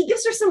 anyway, he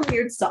gives her some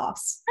weird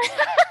sauce.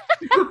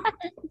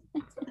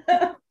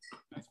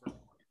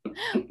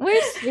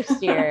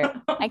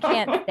 Worcestershire. I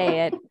can't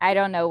say it. I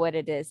don't know what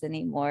it is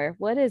anymore.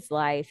 What is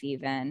life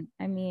even?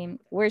 I mean,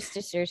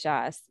 Worcestershire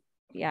sauce.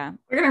 Yeah.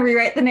 We're going to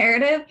rewrite the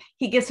narrative.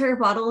 He gives her a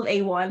bottle of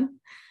A1.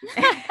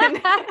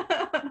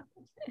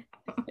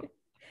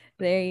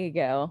 There you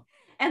go.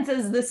 And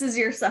says, this is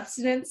your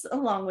sustenance,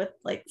 along with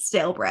like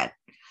stale bread.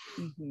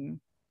 Mm-hmm.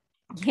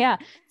 Yeah.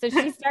 So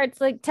she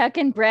starts like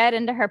tucking bread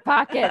into her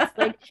pockets.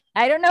 Like,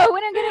 I don't know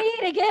when I'm going to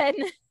eat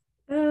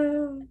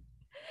again.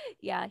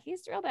 Yeah,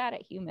 he's real bad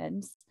at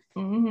humans.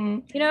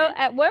 Mm-hmm.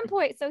 At one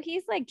point, so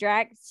he's like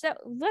dragged. So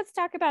let's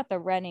talk about the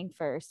running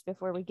first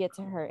before we get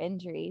to her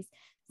injuries.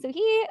 So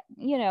he,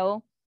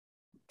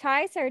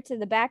 ties her to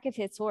the back of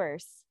his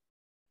horse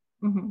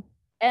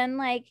and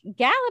like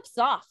gallops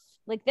off.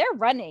 Like they're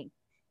running.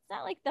 It's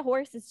not like the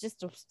horse is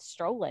just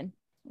strolling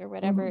or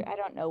whatever. I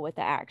don't know what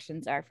the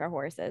actions are for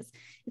horses.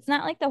 It's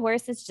not like the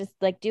horse is just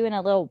like doing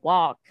a little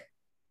walk.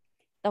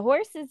 The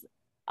horse is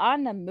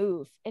on the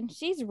move and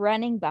she's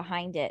running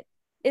behind it.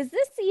 Is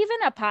this even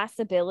a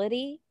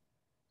possibility?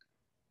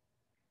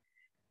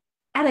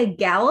 At a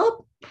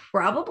gallop?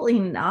 Probably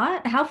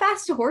not. How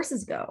fast do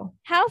horses go?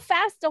 How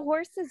fast do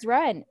horses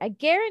run? I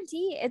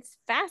guarantee it's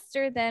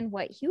faster than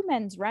what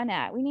humans run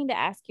at. We need to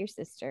ask your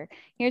sister.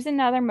 Here's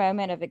another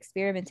moment of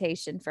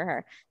experimentation for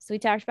her. So we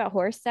talked about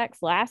horse sex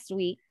last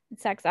week,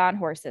 sex on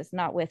horses,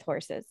 not with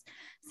horses.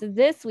 So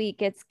this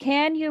week it's,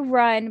 can you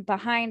run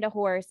behind a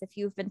horse if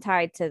you've been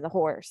tied to the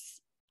horse?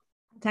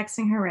 I'm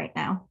texting her right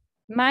now.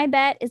 My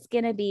bet is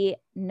going to be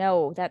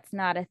no, that's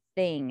not a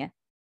thing.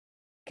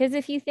 Because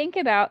if you think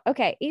about,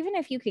 okay, even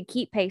if you could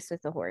keep pace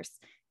with the horse,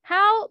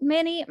 how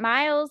many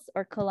miles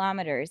or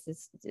kilometers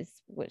is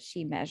what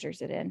she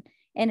measures it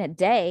in a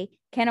day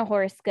can a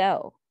horse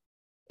go?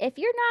 If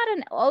you're not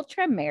an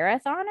ultra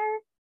marathoner,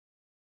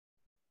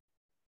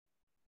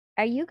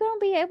 are you going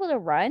to be able to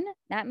run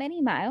that many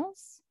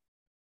miles?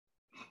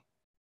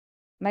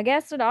 My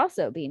guess would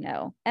also be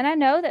no. And I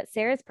know that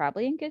Sarah's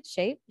probably in good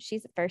shape.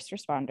 She's a first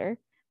responder.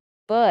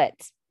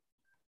 But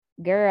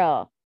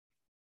girl,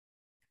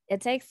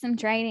 it takes some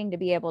training to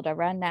be able to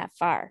run that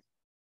far.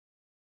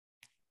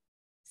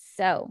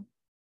 So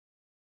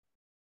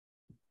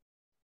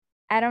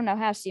I don't know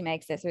how she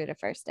makes it through the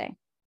first day.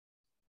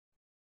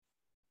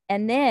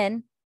 And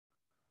then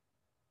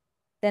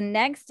the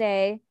next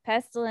day,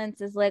 Pestilence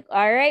is like,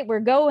 all right,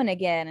 we're going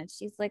again. And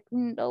she's like,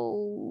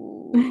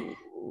 no.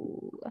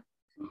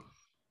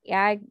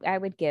 Yeah, I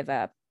would give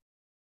up.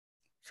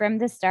 From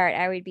the start,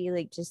 I would be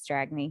like, just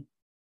drag me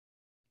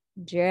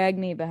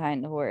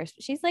behind the horse.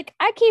 She's like,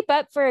 I keep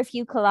up for a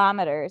few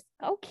kilometers.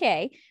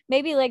 Okay,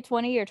 maybe like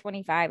 20 or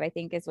 25, I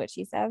think is what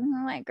she said. And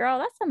I'm like, girl,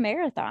 that's a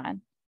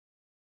marathon.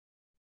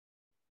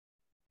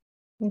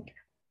 Okay.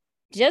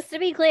 Just to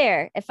be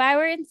clear, if I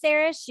were in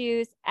Sarah's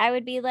shoes, I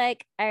would be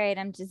like, all right,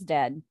 I'm just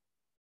dead.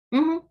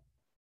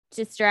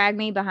 Just drag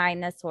me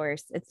behind this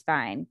horse. It's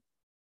fine.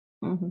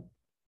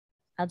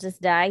 I'll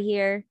just die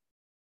here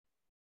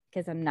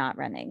because I'm not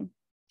running.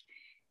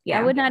 Yeah,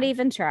 I would not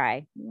even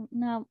try.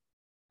 No.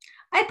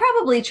 I'd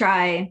probably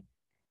try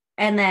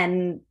and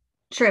then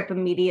trip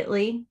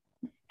immediately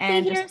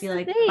and just be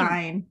like,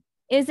 fine.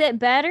 Is it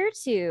better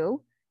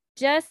to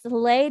just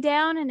lay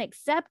down and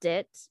accept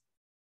it,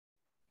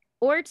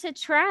 or to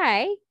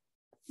try,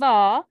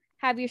 fall,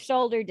 have your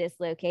shoulder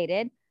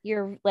dislocated,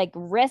 your like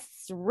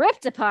wrists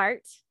ripped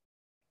apart?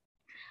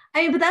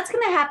 I mean, but that's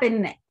going to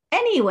happen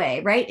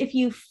anyway, right? If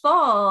you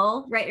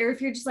fall, right, or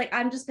if you're just like,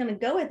 I'm just going to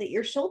go with it,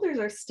 your shoulders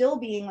are still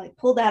being like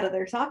pulled out of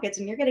their sockets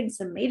and you're getting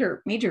some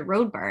major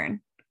road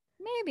burn.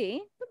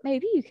 Maybe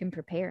you can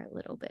prepare a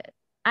little bit.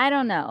 I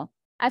don't know.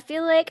 I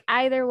feel like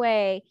either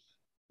way,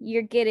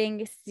 you're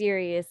getting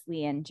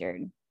seriously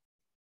injured.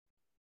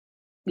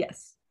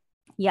 Yes.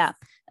 Yeah.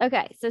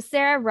 Okay. So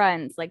Sarah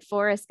runs like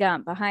Forrest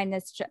Gump behind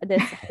this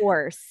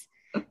horse,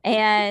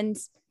 and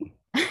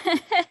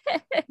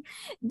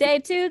day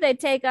 2, they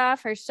take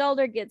off. Her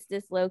shoulder gets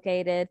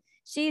dislocated.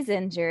 She's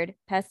injured.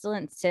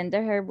 Pestilence tends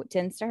to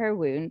her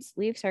wounds,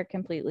 leaves her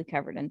completely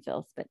covered in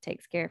filth, but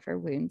takes care of her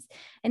wounds.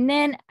 And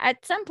then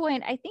at some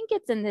point, I think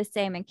it's in this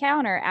same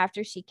encounter,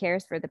 after she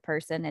cares for the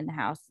person in the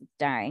house that's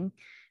dying,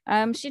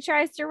 she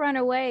tries to run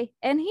away,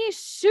 and he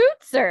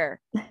shoots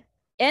her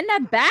in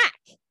the back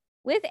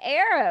with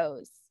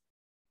arrows.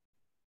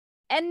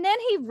 And then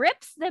he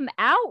rips them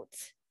out.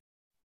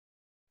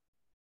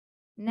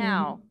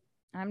 Now,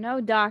 I'm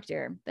no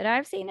doctor, but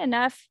I've seen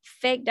enough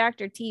fake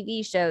doctor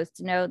TV shows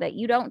to know that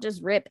you don't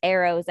just rip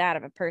arrows out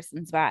of a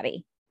person's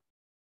body.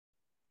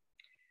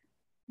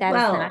 That is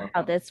not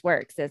how this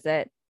works, is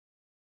it?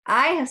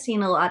 I have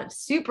seen a lot of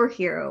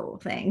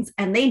superhero things,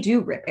 and they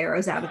do rip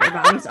arrows out of their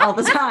bodies all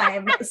the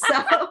time. So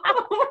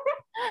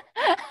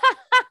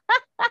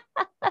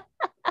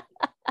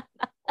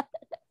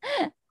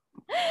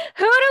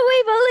who do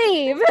we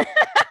believe?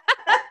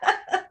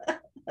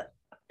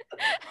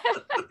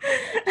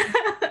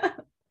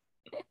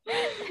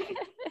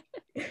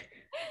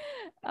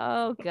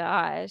 Oh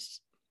gosh.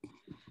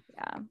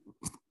 Yeah.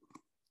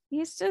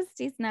 He's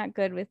not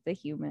good with the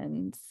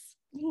humans.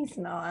 He's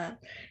not.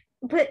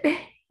 But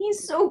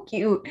he's so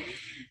cute.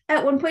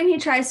 At one point he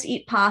tries to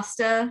eat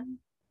pasta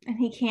and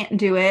he can't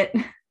do it.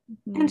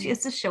 And she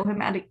has to show him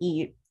how to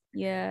eat.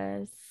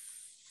 Yes.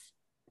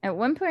 At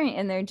one point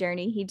in their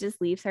journey, he just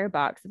leaves her a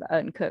box of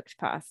uncooked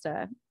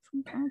pasta.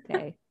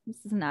 Okay,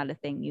 this is not a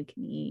thing you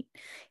can eat.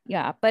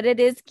 Yeah, but it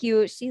is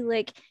cute. She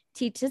like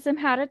teaches him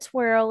how to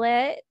twirl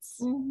it.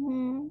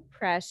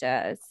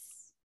 Precious.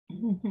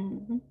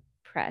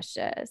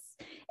 Precious.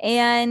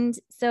 And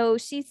so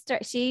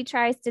she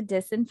tries to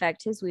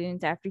disinfect his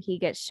wounds after he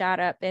gets shot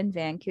up in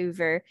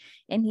Vancouver,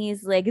 and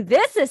he's like,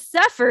 this is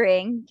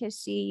suffering, because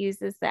she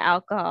uses the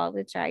alcohol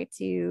to try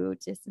to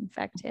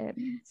disinfect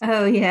him.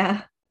 Oh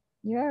yeah,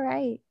 you're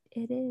right,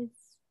 it is.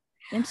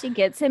 And she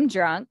gets him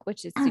drunk,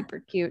 which is super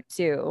cute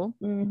too.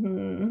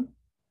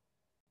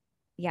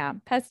 Yeah,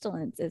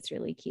 Pestilence is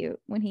really cute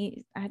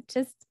when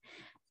just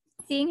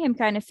seeing him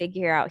kind of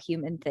figure out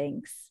human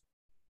things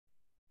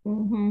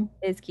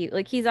is cute.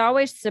 Like, he's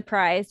always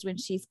surprised when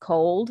she's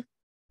cold.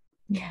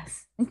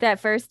 Yes. Like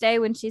that first day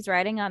when she's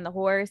riding on the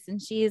horse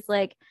and she's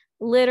like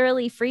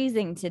literally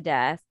freezing to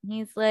death.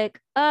 He's like,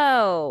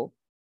 oh,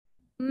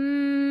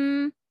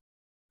 don't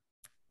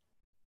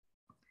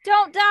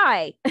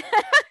die.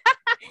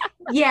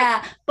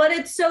 Yeah, but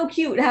it's so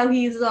cute how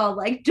he's all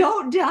like,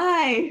 don't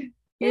die.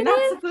 You're not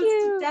supposed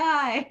to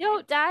die.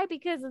 Don't die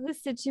because of the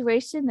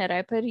situation that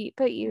I put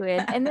you in.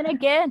 And then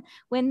again,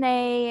 when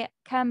they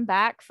come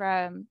back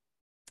from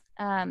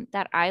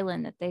that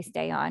island that they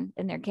stay on,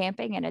 and they're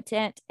camping in a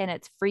tent, and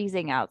it's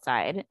freezing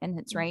outside and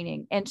it's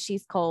raining and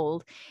she's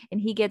cold,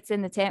 and he gets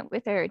in the tent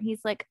with her and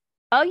he's like,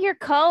 oh, you're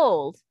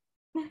cold.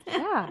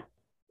 Yeah,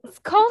 it's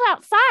cold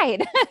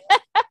outside.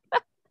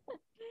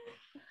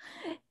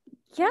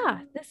 Yeah,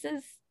 this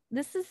is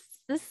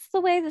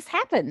the way this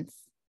happens.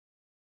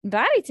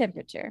 Body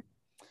temperature.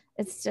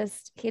 It's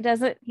just he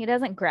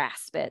doesn't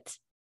grasp it.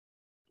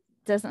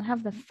 Doesn't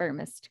have the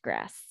firmest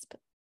grasp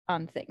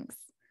on things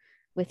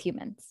with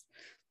humans.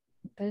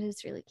 But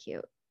it's really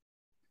cute.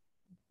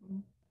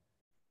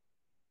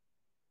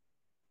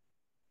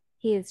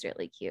 He is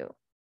really cute.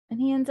 And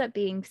he ends up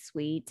being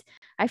sweet.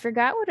 I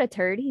forgot what a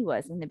turd he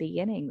was in the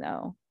beginning,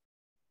 though.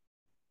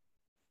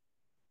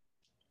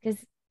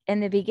 Because in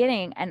the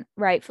beginning, and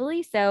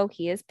rightfully so,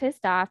 he is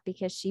pissed off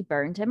because she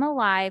burned him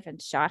alive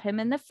and shot him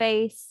in the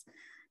face.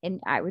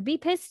 And I would be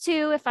pissed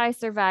too if I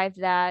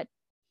survived that.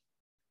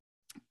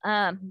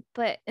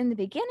 But in the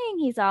beginning,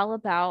 he's all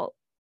about,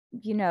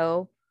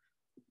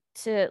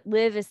 to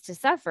live is to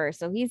suffer.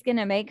 So he's going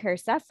to make her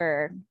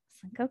suffer.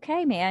 It's like,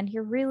 okay, man,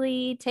 you're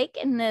really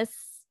taking this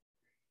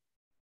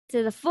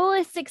to the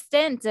fullest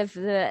extent of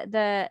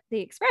the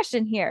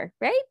expression here,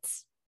 right?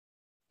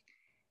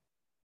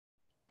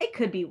 It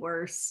could be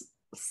worse.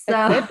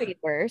 So it could be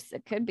worse.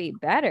 It could be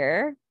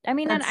better. I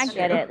mean, and I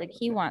get it. Like,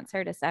 he wants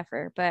her to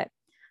suffer, but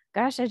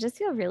gosh, I just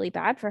feel really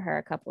bad for her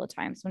a couple of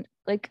times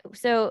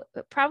so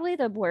probably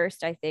the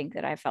worst I think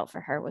that I felt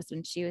for her was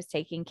when she was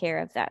taking care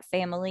of that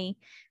family.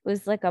 It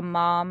was like a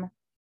mom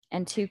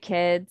and 2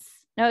 kids.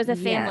 No, it was a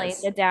family.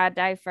 Yes. The dad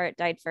died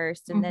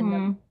first, and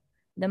then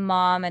the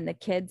mom and the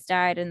kids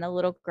died, and the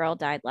little girl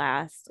died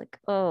last. Like,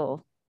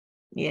 oh.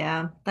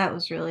 Yeah, that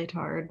was really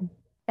hard.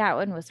 That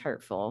one was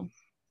hurtful.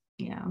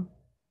 Yeah.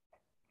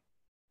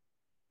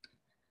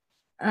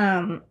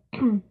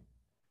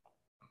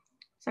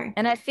 Sorry.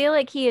 And I feel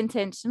like he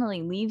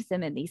intentionally leaves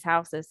them in these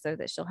houses so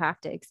that she'll have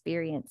to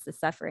experience the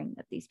suffering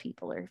that these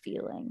people are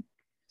feeling.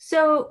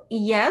 So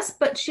yes,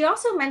 but she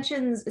also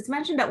mentions it's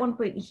mentioned at one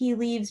point he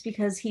leaves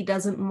because he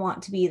doesn't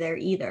want to be there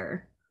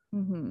either.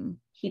 Mm-hmm.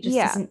 He just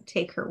Yeah. doesn't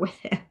take her with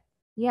him.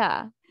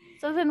 Yeah.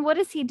 So then what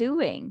is he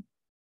doing?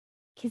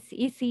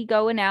 Is he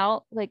going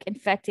out like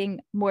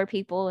infecting more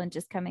people and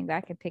just coming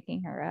back and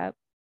picking her up?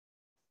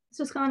 He's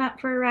just going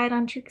out for a ride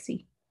on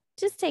Trixie.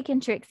 Just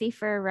taking Trixie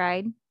for a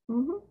ride,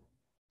 Mm-hmm.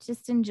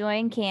 just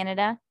enjoying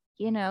Canada,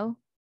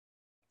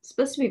 It's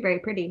supposed to be very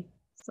pretty.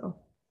 So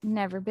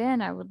never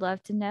been. I would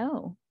love to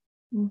know.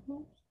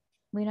 mm-hmm.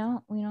 We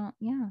don't,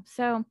 yeah.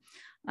 So,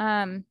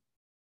 um,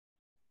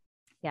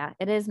 yeah,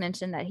 it is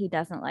mentioned that he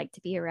doesn't like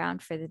to be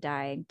around for the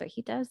dying, but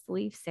he does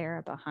leave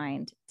Sarah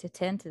behind to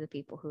tend to the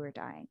people who are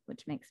dying,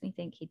 which makes me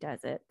think he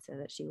does it so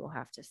that she will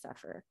have to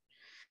suffer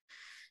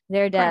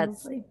their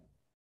deaths, Probably.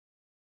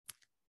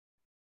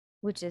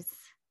 which is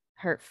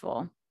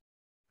hurtful.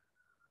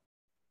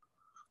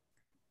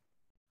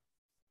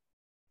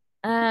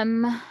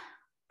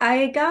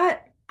 I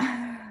got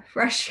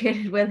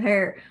frustrated with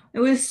her. It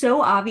was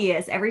so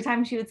obvious. Every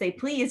time she would say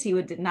please, he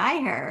would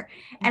deny her.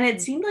 And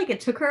it seemed like it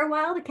took her a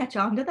while to catch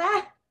on to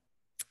that.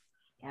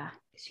 Yeah.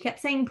 She kept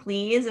saying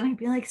please, and I'd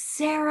be like,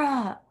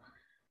 Sarah,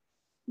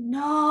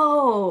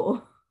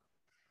 no,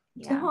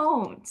 Yeah.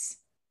 don't.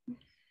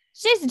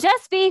 She's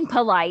just being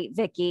polite,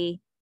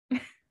 Vicky.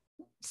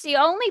 She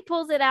only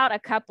pulls it out a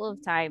couple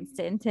of times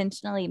to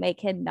intentionally make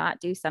him not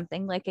do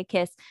something like a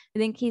kiss. I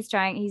think he's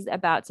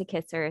about to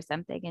kiss her or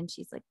something, and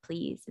she's like,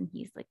 please. And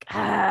he's like,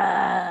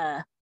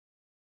 ah.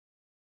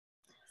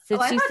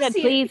 So she said,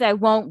 please, I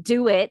won't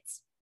do it.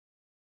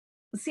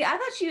 See, I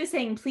thought she was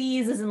saying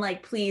please as in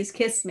like, please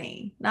kiss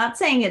me, not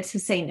saying it to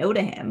say no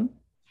to him.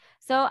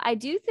 So I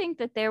do think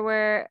that there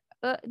was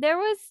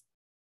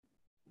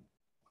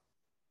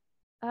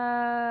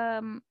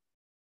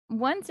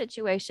one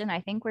situation,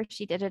 I think, where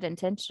she did it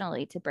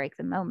intentionally to break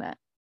the moment.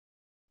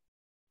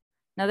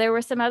 Now, there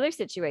were some other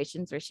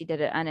situations where she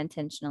did it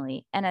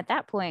unintentionally. And at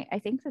that point, I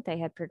think that they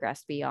had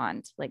progressed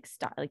beyond like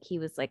stop. Like he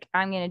was like,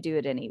 I'm going to do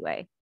it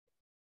anyway.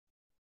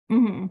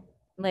 Mm-hmm.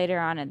 Later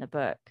on in the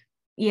book.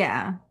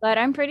 Yeah. But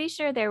I'm pretty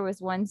sure there was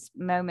one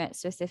moment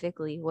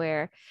specifically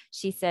where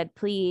she said,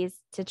 please,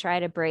 to try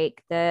to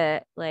break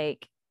the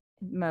like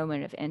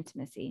moment of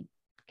intimacy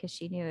because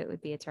she knew it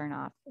would be a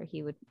turnoff or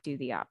he would do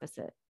the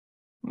opposite.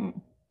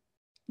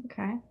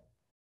 Okay.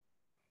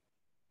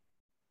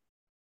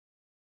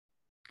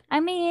 I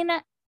mean,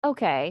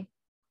 okay.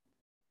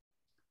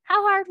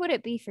 How hard would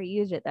it be for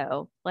you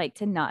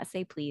to not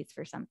say please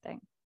for something?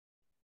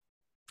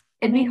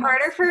 It'd be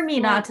harder for me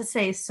not to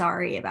say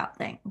sorry about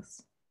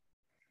things.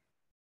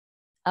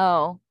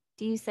 Oh,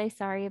 do you say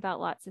sorry about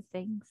lots of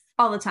things?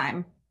 All the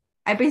time.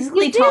 I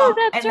basically talk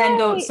and then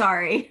go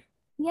sorry.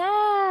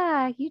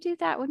 Yeah, you do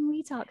that when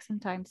we talk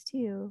sometimes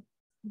too.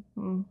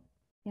 Mm-hmm.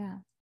 Yeah.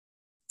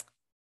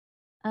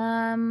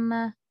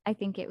 I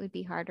think it would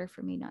be harder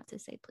for me not to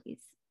say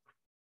please.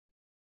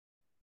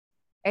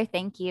 Or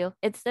thank you.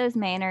 It's those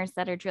manners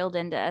that are drilled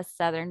into us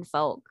Southern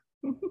folk.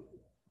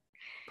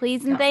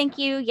 Please and thank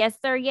you. Yes,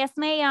 sir. Yes,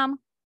 ma'am.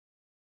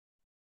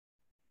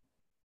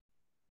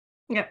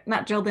 Yep,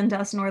 not drilled into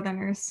us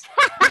Northerners.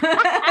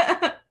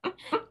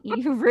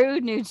 You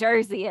rude New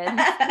Jerseyans.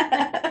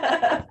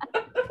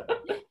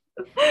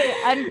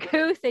 You're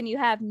uncouth and you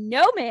have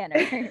no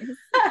manners.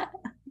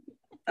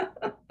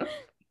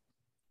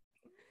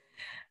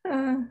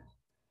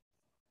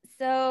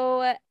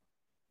 So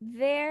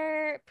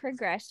their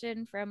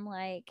progression from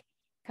like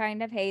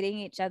kind of hating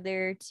each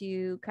other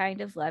to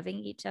kind of loving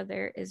each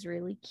other is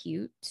really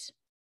cute.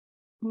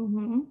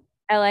 Mm-hmm.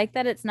 I like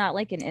that it's not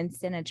like an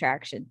instant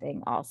attraction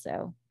thing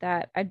also.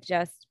 That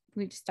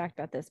we just talked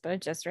about this, but I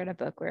just read a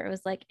book where it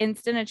was like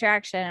instant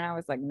attraction and I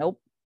was like, nope.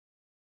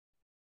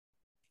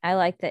 I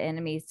like the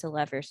enemies to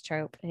lovers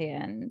trope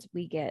and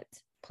we get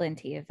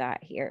plenty of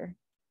that here.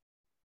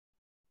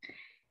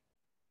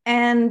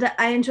 And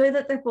I enjoy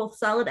that they're both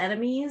solid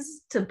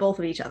enemies to both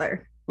of each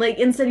other. Like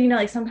instead,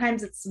 like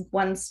sometimes it's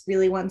one's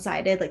really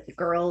one-sided, like the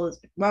girl is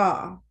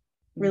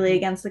really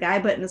against the guy,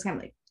 but in this kind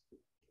of like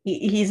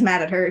he's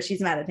mad at her,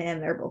 she's mad at him,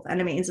 they're both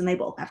enemies and they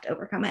both have to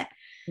overcome it.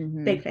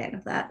 Big fan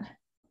of that.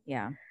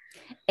 Yeah.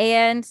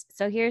 And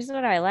so here's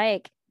what I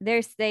like.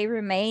 They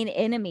remain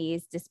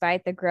enemies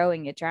despite the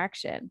growing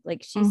attraction.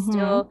 Like she's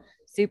still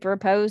super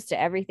opposed to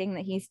everything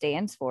that he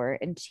stands for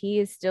and he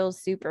is still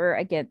super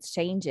against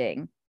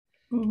changing.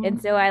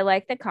 And so I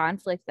like the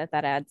conflict that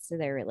adds to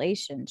their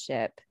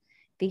relationship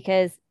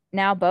because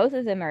now both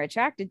of them are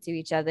attracted to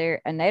each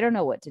other and they don't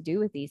know what to do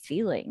with these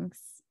feelings.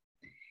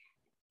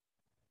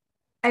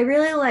 I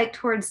really like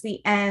towards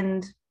the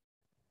end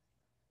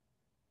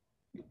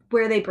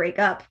where they break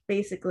up,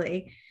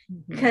 basically,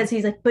 because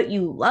he's like, but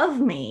you love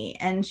me.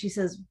 And she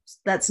says,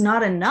 that's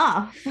not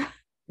enough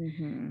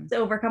to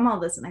overcome all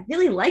this. And I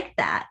really like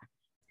that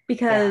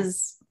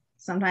because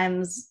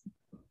sometimes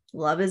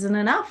love isn't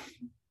enough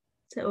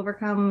to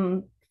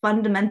overcome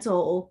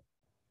fundamental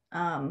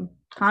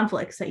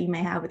conflicts that you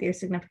may have with your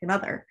significant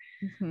other.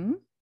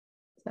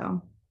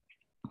 So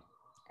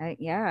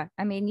yeah,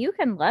 I mean, you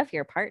can love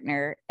your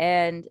partner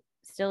and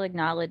still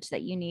acknowledge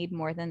that you need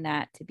more than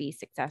that to be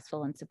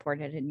successful and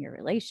supported in your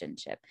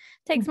relationship.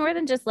 It takes more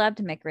than just love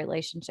to make a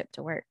relationship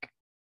to work.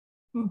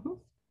 Mm-hmm.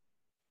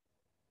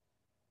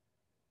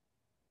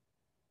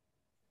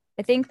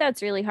 I think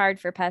that's really hard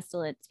for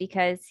Pestilence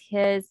because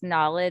his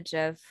knowledge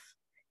of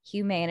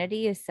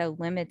humanity is so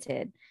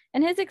limited,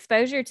 and his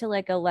exposure to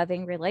like a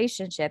loving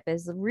relationship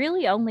is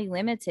really only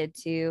limited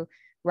to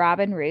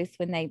Rob and Ruth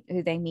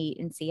who they meet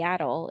in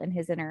Seattle and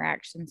his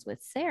interactions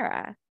with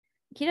Sarah.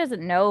 He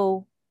doesn't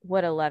know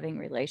what a loving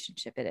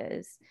relationship it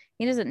is.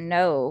 He doesn't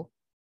know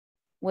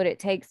what it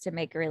takes to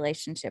make a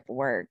relationship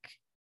work.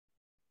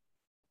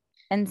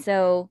 And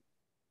so,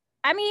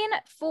 I mean,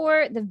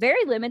 for the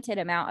very limited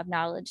amount of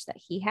knowledge that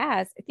he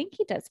has, I think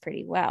he does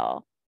pretty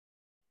well.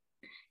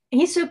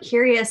 He's so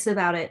curious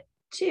about it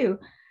too.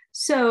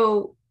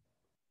 So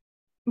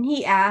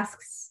he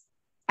asks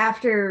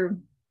after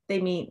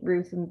they meet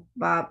Ruth and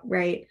Bob,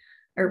 right?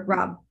 Or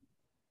Rob.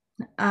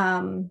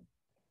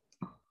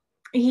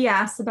 He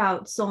asks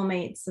about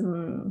soulmates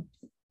and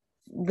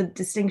the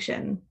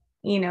distinction,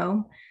 you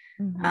know,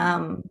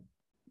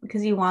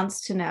 because he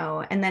wants to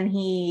know. And then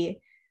he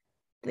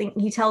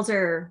tells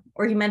her,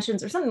 or he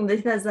mentions or something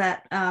that says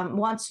that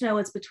wants to know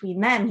what's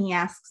between them. He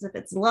asks if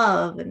it's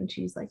love, and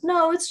she's like,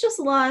 no, it's just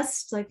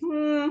lust. Like,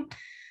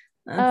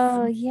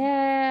 oh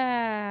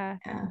yeah.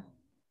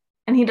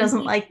 And he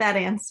doesn't like that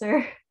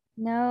answer.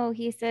 No,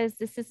 he says,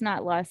 this is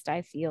not lust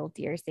I feel,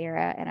 dear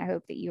Sarah, and I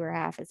hope that you are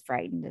half as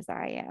frightened as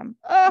I am.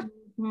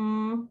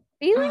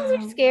 Feelings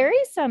are scary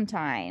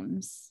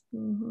sometimes.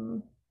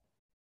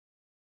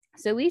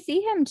 So we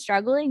see him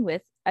struggling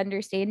with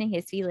understanding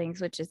his feelings,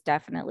 which is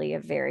definitely a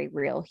very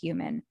real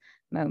human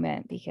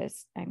moment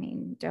because, I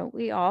mean, don't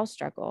we all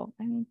struggle?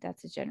 I mean,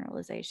 that's a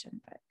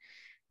generalization, but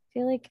I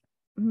feel like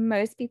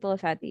most people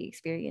have had the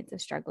experience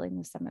of struggling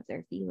with some of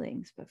their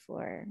feelings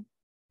before.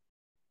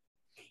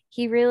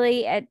 He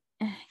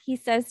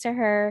says to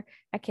her,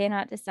 I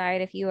cannot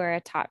decide if you are a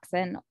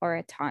toxin or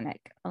a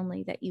tonic,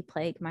 only that you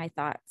plague my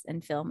thoughts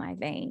and fill my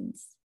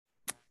veins.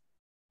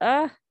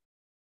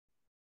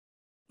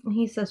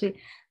 He's so sweet.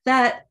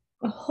 That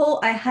whole,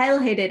 I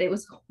highlighted, it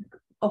was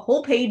a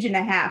whole page and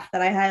a half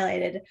that I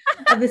highlighted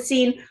of the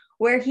scene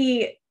where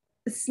he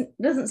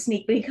doesn't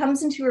sneak, but he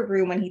comes into a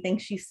room when he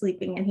thinks she's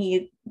sleeping, and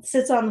he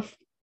sits on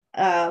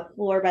the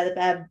floor by the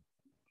bed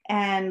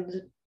and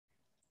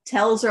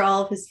tells her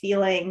all of his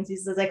feelings. He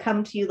says, I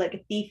come to you like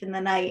a thief in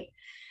the night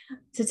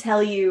to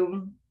tell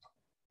you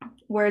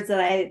words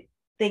that I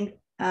think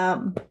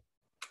that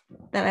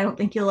I don't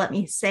think you'll let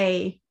me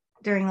say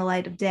during the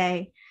light of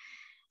day.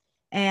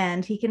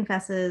 And he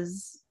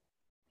confesses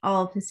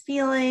all of his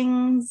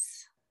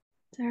feelings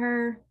to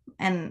her,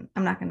 and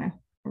I'm not going to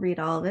read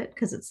all of it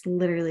because it's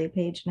literally a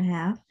page and a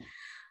half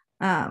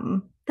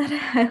that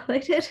I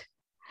highlighted,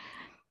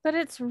 but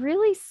it's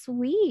really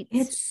sweet.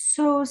 It's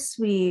so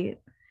sweet.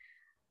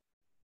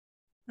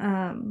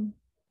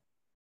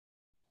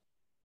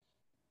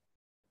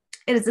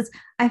 It is this,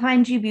 I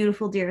find you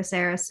beautiful, dear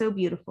Sarah, so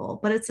beautiful,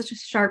 but it's such a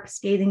sharp,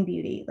 scathing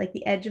beauty, like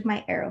the edge of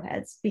my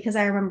arrowheads, because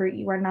I remember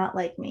you are not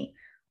like me.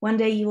 One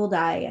day you will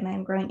die, and I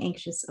am growing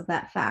anxious of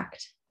that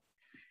fact.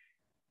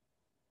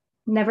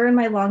 Never in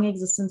my long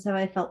existence have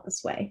I felt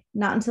this way.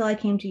 Not until I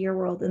came to your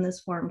world in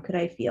this form could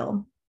I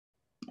feel.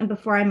 And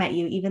before I met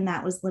you, even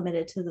that was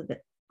limited to the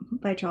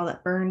vitriol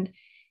that burned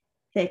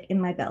thick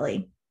in my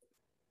belly.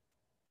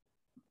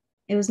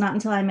 It was not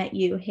until I met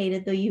you,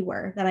 hated though you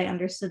were, that I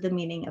understood the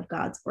meaning of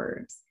God's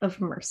words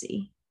of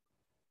mercy.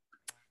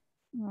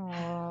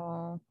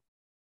 Oh,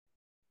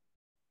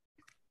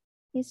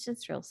 he's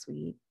just real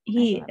sweet.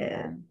 He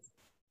is.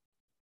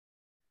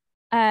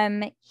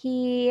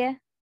 He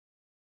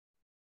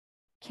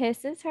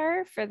kisses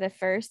her for the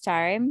first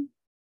time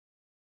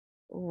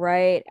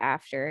right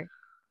after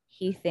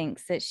he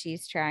thinks that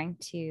she's trying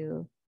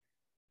to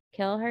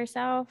kill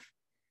herself.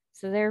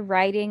 So they're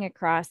riding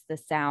across the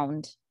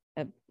sound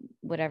of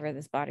whatever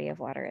this body of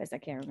water is. I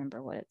can't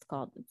remember what it's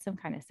called. It's some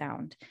kind of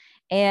sound.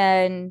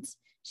 And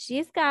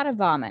she's got to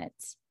vomit.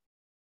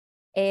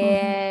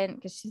 And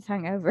because she's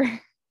hungover.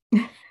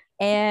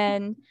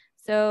 And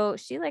so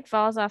she like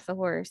falls off the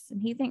horse,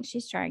 and he thinks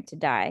she's trying to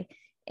die.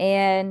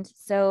 And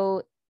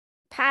so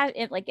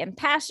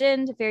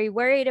impassioned, very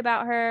worried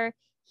about her,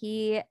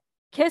 he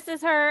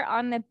kisses her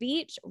on the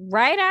beach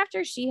right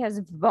after she has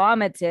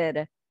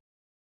vomited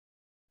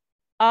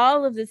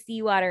all of the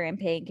seawater and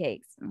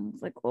pancakes. And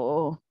it's like,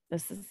 oh,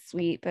 this is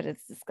sweet, but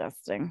it's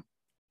disgusting.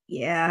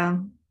 Yeah.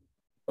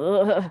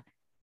 Ugh.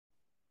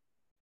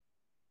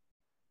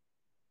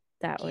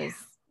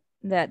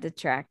 That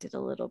detracted a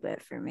little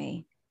bit for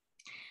me.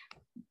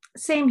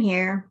 Same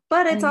here,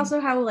 but it's also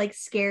how like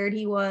scared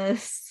he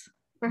was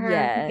for her.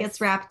 Yes. He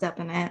gets wrapped up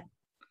in it.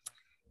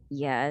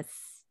 Yes.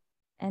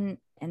 And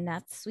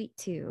that's sweet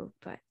too,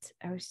 but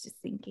I was just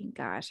thinking,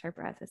 gosh, her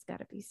breath has got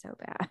to be so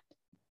bad.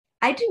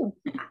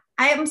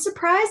 I am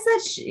surprised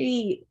that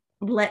she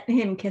let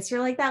him kiss her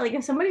like that. Like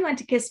if somebody went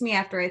to kiss me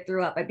after I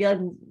threw up, I'd be like,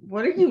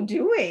 what are you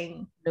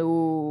doing?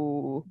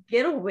 No,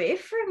 get away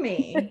from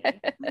me.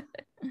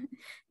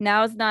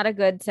 Now is not a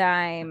good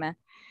time.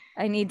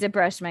 I need to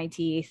brush my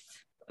teeth.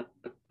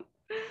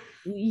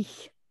 Yeah.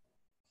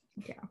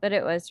 But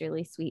it was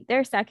really sweet.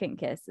 Their second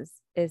kiss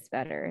is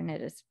better, and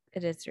it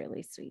is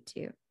really sweet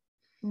too.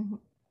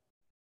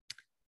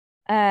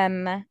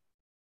 Mm-hmm.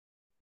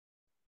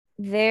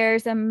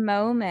 There's a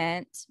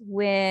moment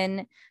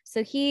when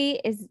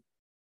he is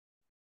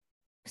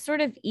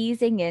sort of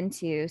easing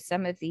into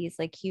some of these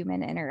like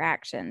human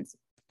interactions,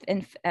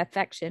 and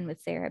affection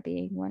with Sarah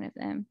being one of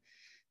them.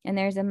 And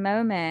there's a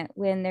moment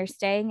when they're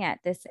staying at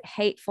this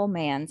hateful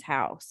man's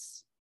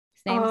house.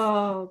 His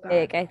name's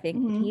Big, I think.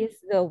 Mm-hmm. He is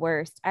the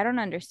worst. I don't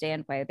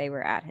understand why they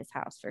were at his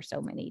house for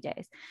so many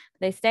days.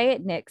 They stay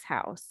at Nick's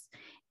house,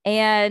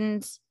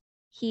 and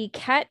he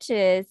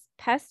catches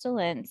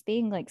Pestilence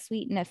being like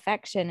sweet and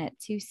affectionate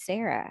to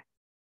Sarah,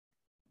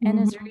 and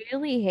is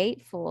really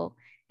hateful.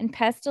 And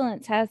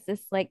Pestilence has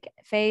this like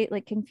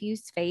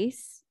confused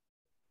face,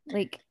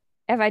 like,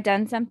 have I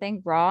done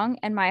something wrong?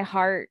 And my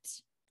heart.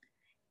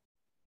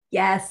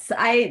 Yes,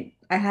 I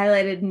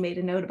highlighted and made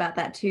a note about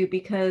that too,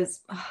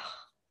 because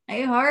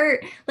my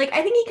heart, like,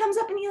 I think he comes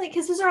up and he like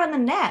kisses her on the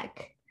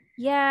neck.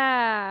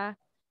 Yeah.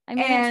 I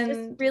mean, it's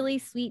just really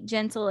sweet,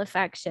 gentle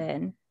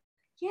affection.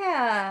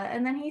 Yeah.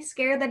 And then he's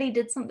scared that he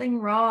did something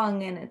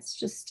wrong. And it's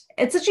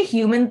such a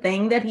human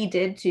thing that he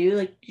did too.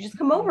 Like, you just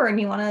come over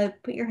and you want to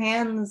put your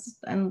hands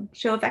and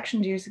show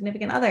affection to your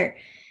significant other.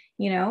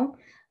 You know,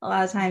 a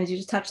lot of times you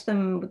just touch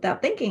them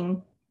without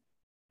thinking,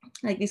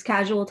 like these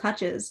casual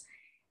touches.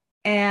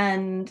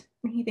 And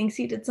he thinks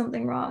he did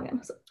something wrong. And I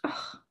was like,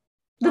 oh,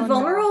 the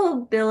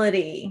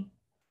vulnerability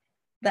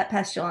that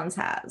Pestilence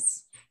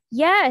has.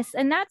 Yes,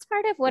 and that's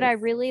part of what I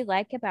really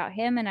like about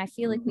him. And I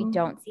feel like we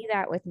don't see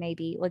that with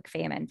maybe like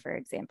Famine, for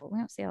example. We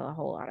don't see a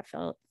whole lot of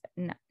Philip.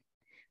 No.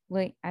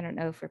 Wait, I don't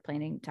know if we're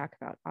planning to talk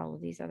about all of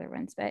these other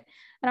ones, but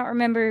I don't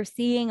remember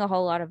seeing a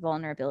whole lot of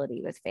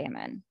vulnerability with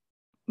Famine.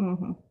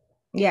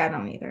 Yeah, I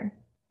don't either.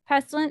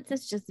 Pestilence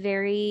is just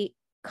very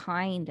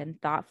kind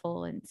and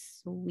thoughtful and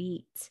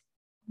sweet.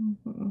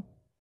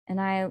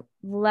 And I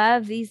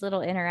love these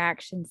little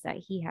interactions that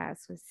he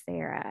has with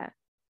Sarah.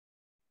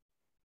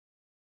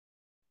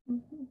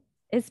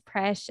 It's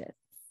precious.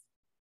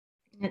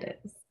 It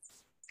is.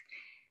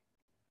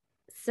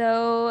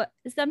 So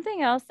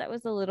something else that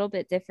was a little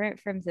bit different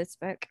from this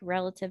book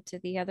relative to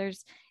the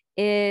others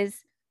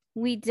is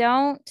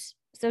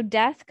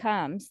Death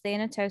comes,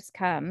 Thanatos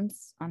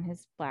comes on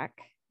his black,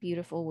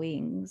 beautiful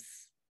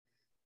wings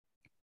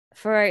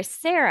for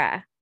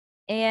Sarah.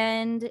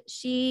 And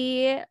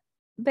she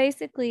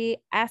basically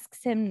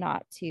asks him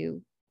not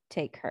to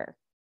take her.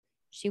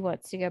 She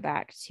wants to go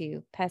back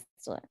to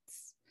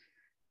Pestilence.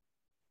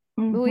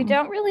 But we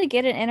don't really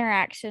get an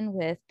interaction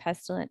with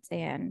Pestilence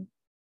and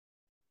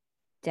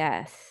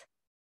Death,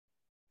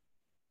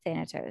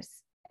 Thanatos.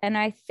 And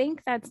I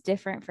think that's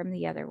different from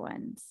the other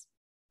ones.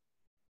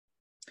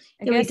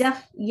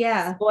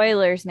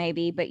 Spoilers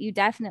maybe, but you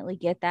definitely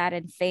get that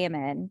in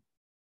Famine.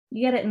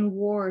 You get it in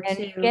War and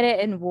too. You get it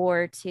in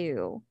War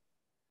too.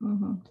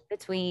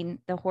 Between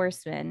the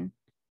horsemen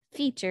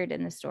featured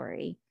in the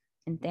story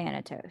and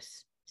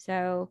Thanatos.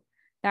 So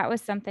that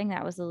was something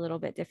that was a little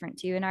bit different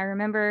too. And I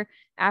remember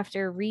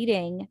after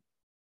reading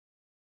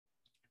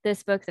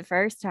this book the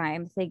first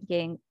time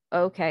thinking,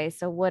 okay,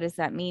 so what does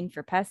that mean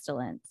for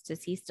Pestilence?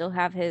 Does he still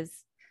have his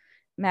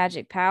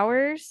magic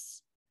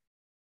powers?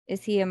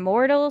 Is he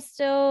immortal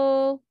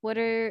still?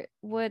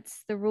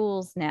 What's the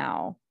rules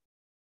now?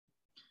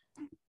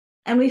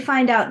 And we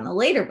find out in the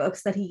later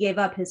books that he gave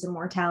up his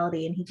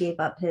immortality and he gave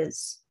up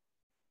his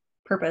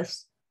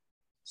purpose.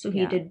 So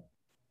he did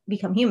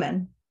become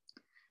human.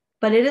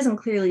 But it isn't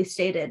clearly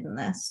stated in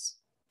this.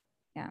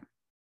 Yeah.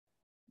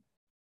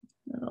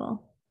 At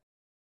all.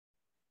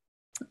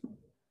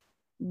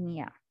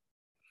 Yeah.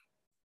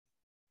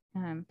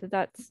 But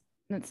that's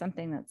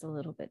something that's a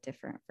little bit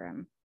different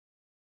from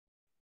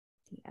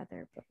the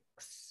other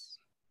books.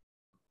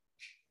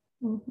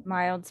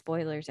 Mild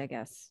spoilers, I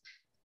guess,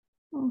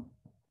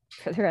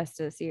 for the rest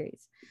of the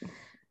series.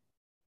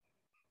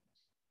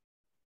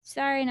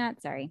 Sorry,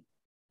 not sorry.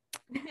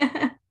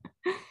 Yeah.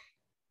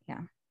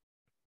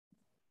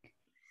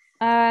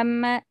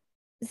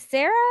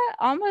 Sarah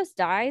almost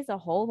dies a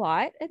whole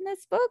lot in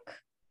this book.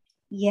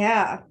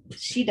 Yeah,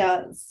 she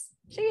does.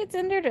 She gets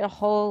injured a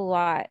whole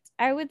lot.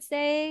 I would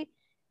say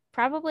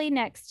probably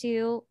next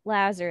to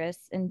Lazarus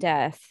in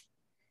Death.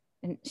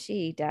 And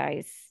she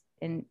dies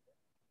in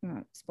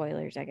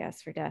spoilers, I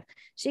guess, for Death.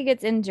 She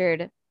gets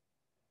injured.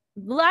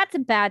 Lots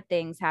of bad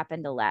things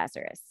happen to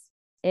Lazarus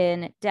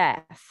in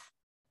Death.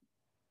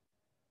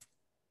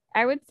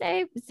 I would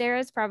say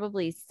Sarah's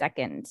probably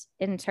second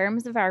in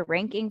terms of our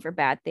ranking for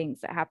bad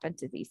things that happen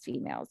to these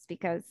females,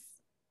 because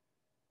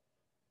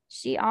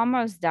she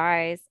almost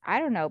dies, I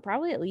don't know,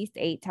 probably at least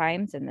 8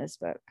 times in this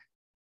book.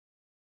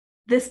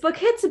 This book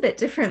hits a bit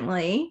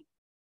differently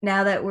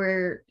now that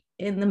we're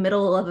in the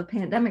middle of a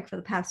pandemic for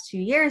the past 2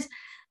 years.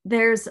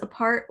 There's a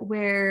part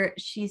where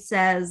she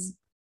says,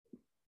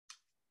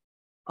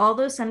 all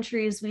those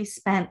centuries we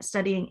spent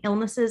studying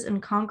illnesses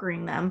and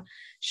conquering them,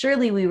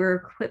 surely we were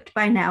equipped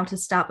by now to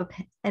stop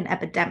an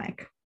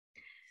epidemic.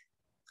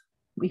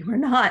 We were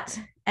not.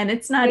 And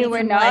it's not We even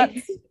were not.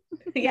 like,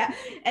 yeah.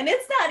 And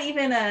it's not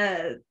even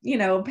a,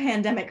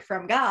 pandemic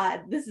from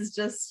God. This is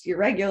just your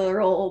regular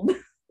old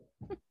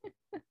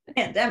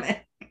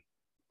pandemic.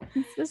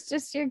 This is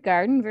just your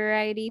garden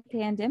variety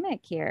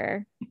pandemic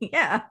here.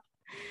 Yeah.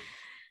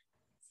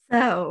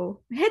 So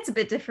it hits a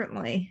bit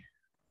differently.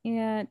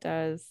 Yeah, it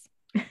does.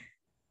 A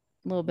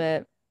little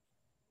bit.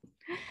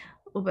 A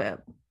little bit.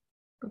 A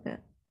little bit.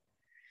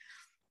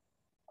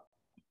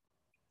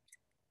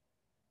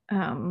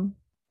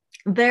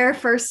 Their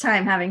first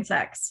time having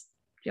sex.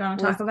 Do you want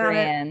to talk about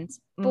grand.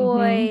 it?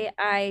 Boy,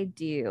 I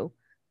do.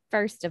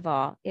 First of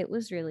all, it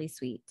was really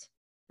sweet.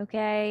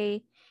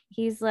 Okay.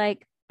 He's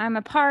like, I'm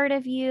a part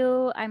of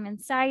you. I'm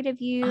inside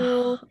of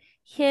you.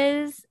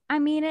 It's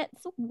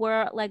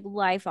like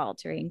life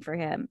altering for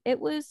him. It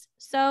was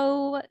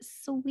so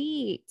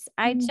sweet.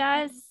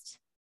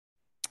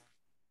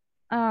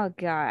 Oh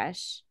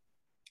gosh.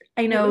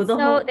 I know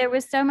there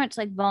was so much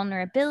like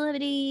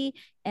vulnerability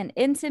and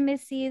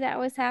intimacy that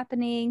was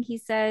happening. He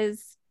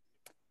says,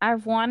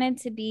 I've wanted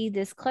to be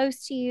this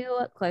close to you,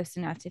 close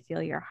enough to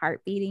feel your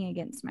heart beating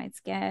against my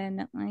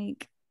skin.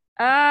 Like,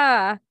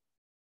 my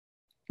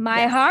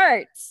yes.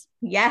 heart.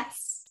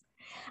 Yes.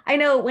 I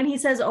know when he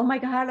says, oh my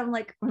God, I'm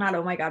like, not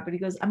oh my God, but he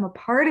goes, I'm a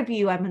part of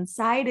you. I'm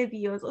inside of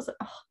you. It's also,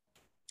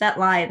 that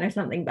line, there's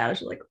something about it.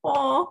 She's like,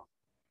 oh.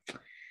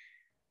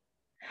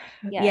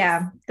 Yes.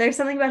 Yeah. There's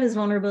something about his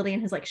vulnerability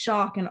and his like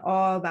shock and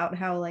awe about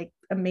how like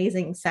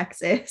amazing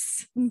sex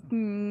is.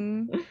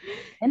 Mm-hmm.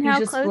 And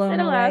how close it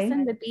allows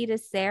him to be to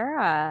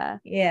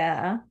Sarah.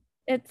 Yeah.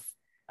 It's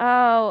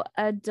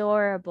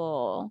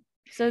adorable.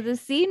 So the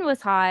scene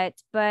was hot,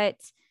 but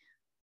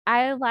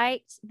I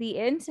liked the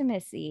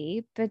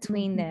intimacy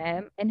between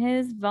them and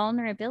his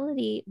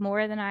vulnerability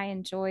more than I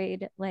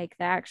enjoyed like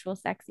the actual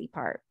sexy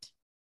part.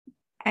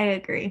 I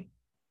agree.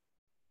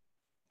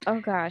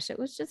 Oh gosh, it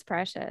was just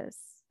precious.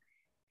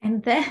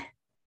 And then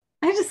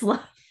I just love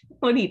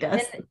what he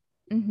does.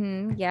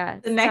 Yeah.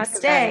 The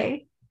next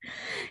day,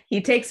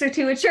 he takes her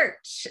to a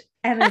church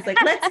and is like,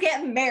 let's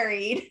get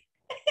married.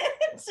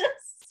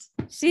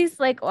 She's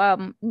like,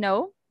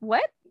 no,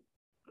 what?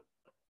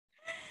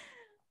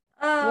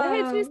 What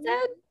had you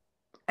said?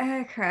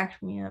 It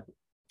cracked me up.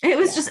 It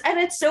was just, and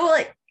it's so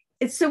like,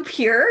 it's so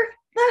pure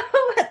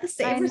though at the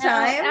same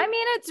time. I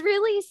mean, it's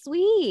really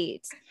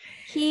sweet.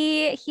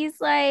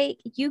 He's like,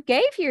 you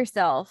gave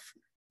yourself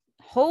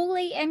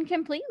wholly and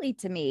completely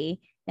to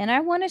me, and I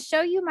want to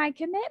show you my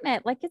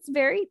commitment. Like it's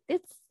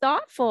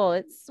thoughtful,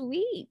 it's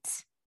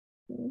sweet.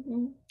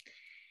 And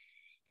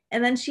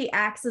then she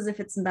acts as if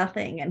it's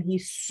nothing, and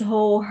he's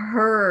so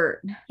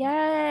hurt.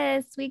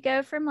 Yes, we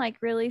go from like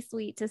really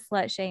sweet to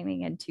slut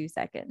shaming in 2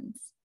 seconds.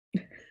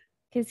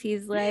 Because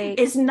he's like,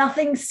 is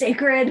nothing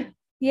sacred?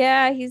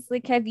 Yeah, he's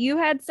like, have you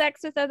had sex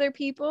with other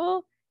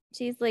people?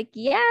 She's like,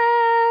 yes.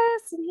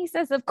 And he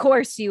says, of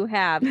course you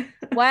have.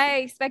 Why I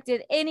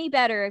expected any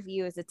better of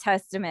you is a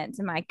testament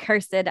to my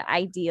cursed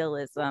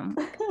idealism.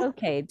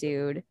 Okay,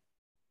 dude.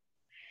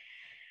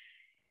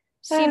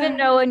 She's been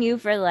knowing you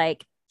for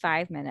like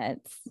 5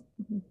 minutes.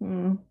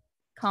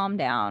 Calm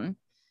down.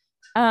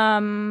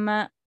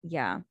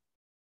 Yeah.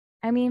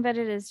 I mean, but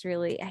it is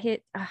really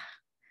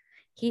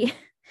he's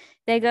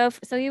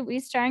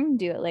trying to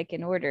do it like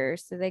in order.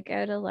 So they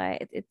go to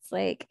like, it's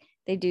like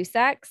they do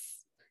sex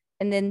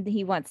and then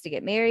he wants to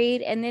get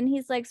married. And then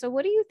he's like, so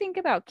what do you think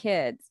about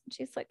kids? And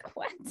she's like,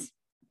 what?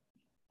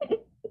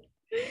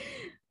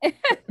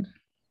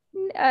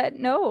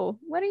 No,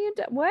 what are you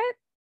doing? What?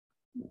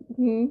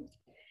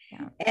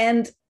 Yeah.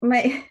 And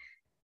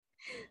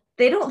they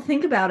don't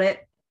think about it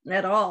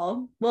at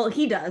all. Well,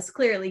 he does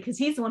clearly because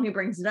he's the one who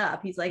brings it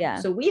up. He's like,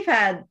 so we've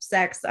had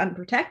sex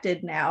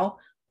unprotected now.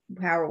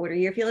 What are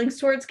your feelings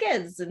towards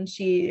kids? And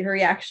her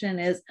reaction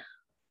is,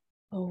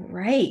 oh,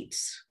 right.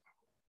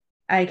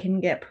 I can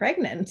get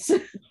pregnant.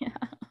 Yeah.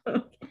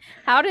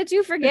 How did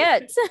you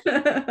forget?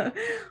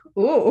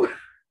 Ooh.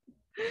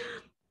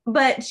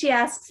 But she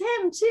asks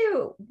him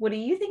too, what do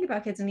you think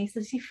about kids? And he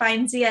says he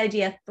finds the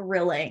idea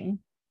thrilling,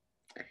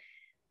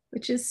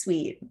 which is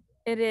sweet.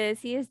 It is.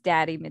 He is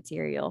daddy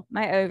material.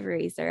 My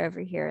ovaries are over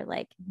here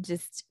like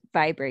just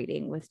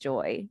vibrating with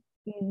joy.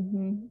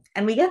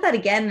 And we get that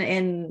again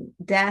in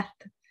Death.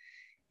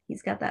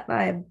 He's got that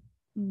vibe.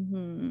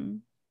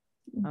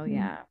 Oh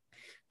yeah.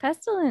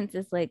 Pestilence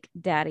is like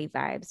daddy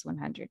vibes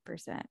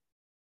 100%.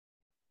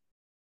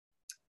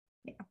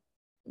 Yeah.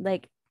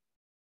 Like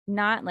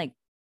not like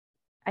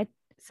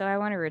I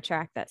want to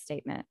retract that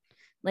statement.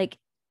 Like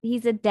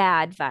he's a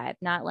dad vibe,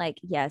 not like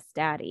yes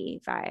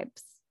daddy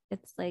vibes.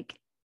 It's like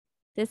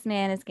this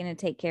man is going to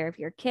take care of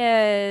your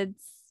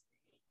kids.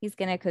 He's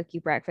going to cook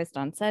you breakfast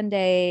on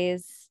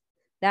Sundays.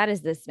 That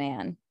is this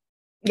man.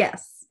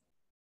 Yes.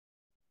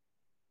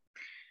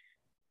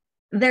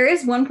 There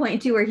is one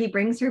point too where he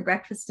brings her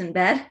breakfast in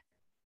bed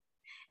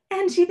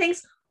and she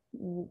thinks,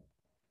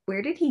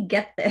 where did he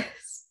get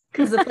this?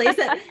 Because the place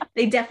that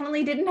they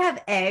definitely didn't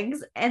have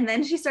eggs. And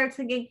then she starts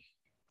thinking,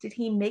 did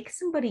he make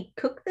somebody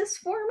cook this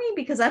for me?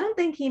 Because I don't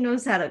think he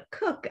knows how to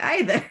cook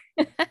either.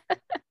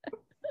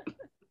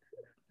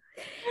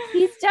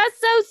 He's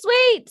just so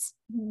sweet.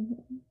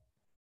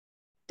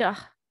 Ugh.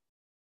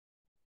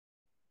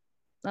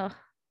 Ugh.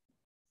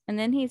 And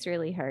then he's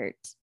really hurt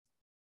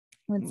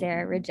when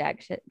Sarah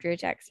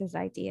rejects his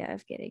idea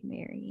of getting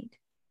married.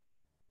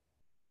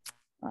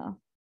 Well,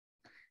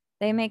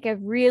 they make a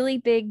really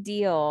big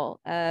deal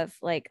of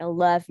like a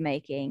love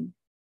making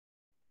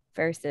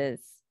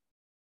versus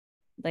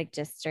like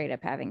just straight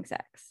up having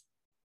sex.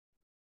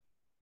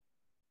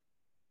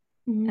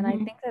 And I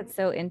think that's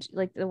so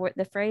like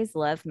the phrase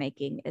love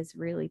making is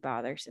really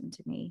bothersome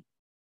to me.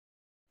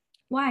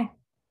 Why?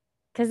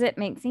 Because it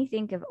makes me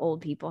think of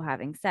old people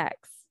having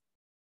sex.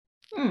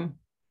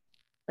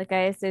 Like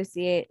I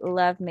associate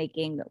love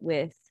making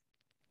with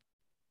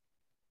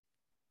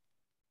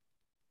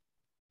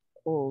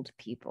old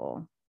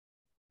people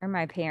or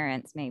my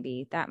parents.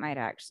 Maybe that might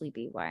actually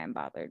be why I'm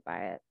bothered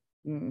by it.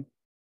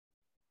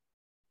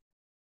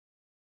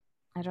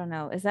 I don't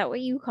know. Is that what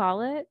you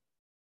call it?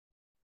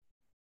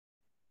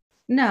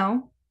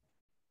 No,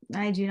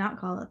 I do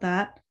not call it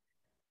that.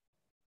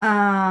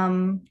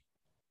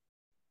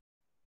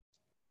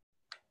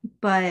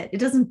 But it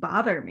doesn't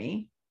bother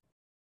me.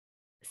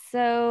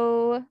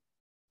 So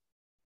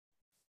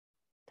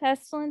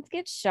Pestilence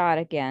gets shot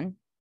again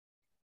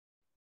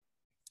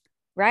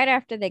right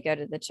after they go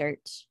to the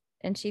church,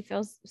 and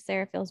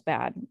Sarah feels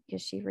bad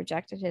because she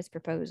rejected his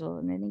proposal,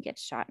 and then he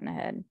gets shot in the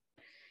head.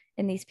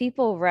 And these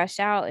people rush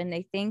out and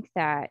they think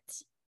that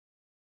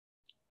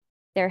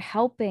they're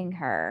helping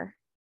her.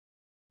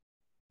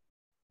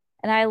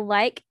 And I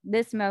like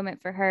this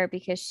moment for her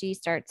because she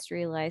starts to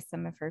realize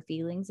some of her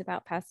feelings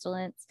about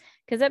Pestilence.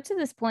 Because up to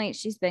this point,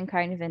 she's been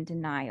kind of in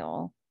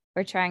denial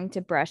or trying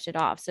to brush it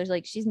off. So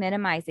like she's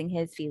minimizing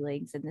his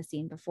feelings in the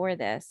scene before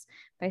this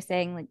by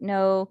saying like,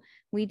 no,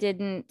 we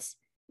didn't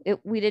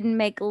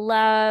make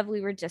love.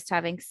 We were just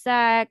having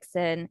sex,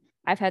 and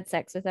I've had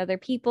sex with other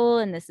people,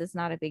 and this is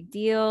not a big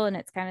deal. And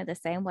it's kind of the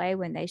same way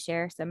when they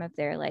share some of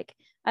their like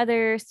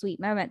other sweet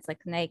moments, like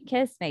when they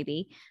kiss,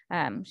 maybe.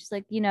 She's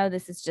like,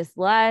 this is just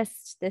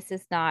lust. This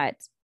is not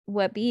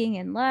what being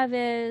in love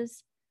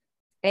is.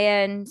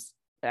 And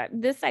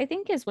this, I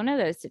think, is one of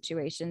those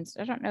situations.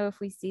 I don't know if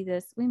we see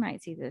this. We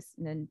might see this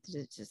in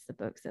just the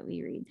books that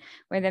we read,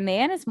 where the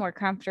man is more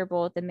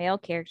comfortable, the male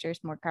character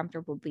is more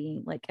comfortable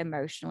being like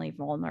emotionally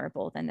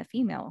vulnerable than the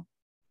female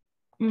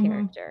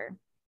character.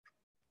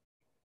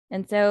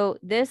 And so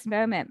this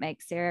moment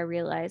makes Sarah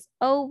realize,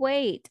 oh,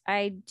 wait,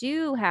 I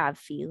do have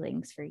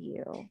feelings for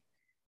you.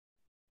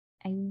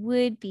 I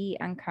would be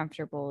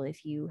uncomfortable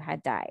if you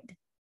had died.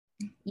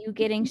 You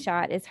getting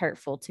shot is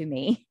hurtful to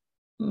me.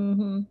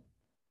 And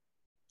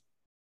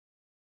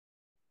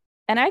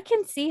I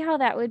can see how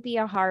that would be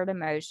a hard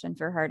emotion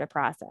for her to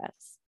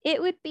process.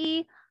 It would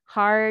be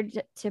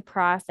hard to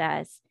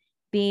process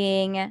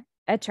being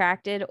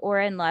attracted or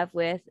in love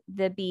with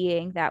the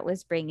being that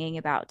was bringing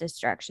about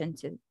destruction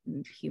to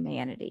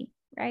humanity,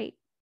 right?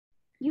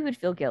 You would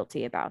feel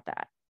guilty about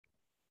that.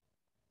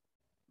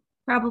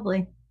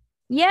 Probably.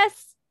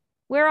 Yes,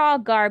 we're all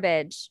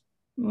garbage,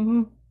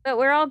 but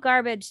we're all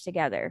garbage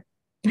together.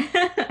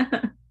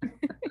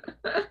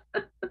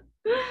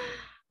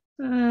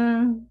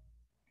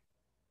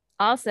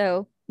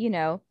 Also,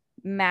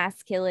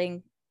 mass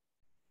killing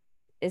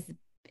is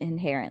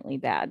inherently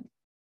bad.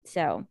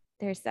 So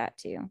there's that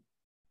too.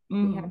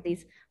 We have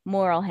these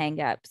moral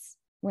hangups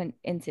when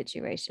in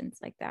situations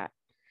like that.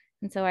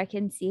 And so I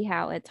can see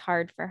how it's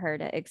hard for her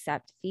to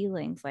accept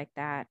feelings like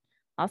that.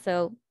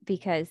 Also,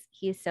 because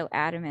he's so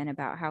adamant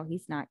about how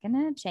he's not going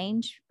to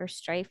change or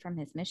stray from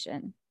his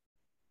mission.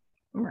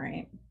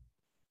 Right.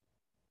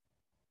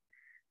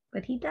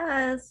 But he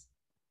does.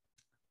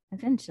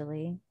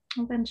 Eventually.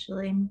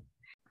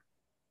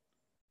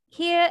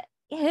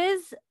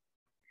 His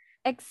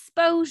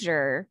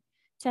exposure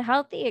to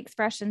healthy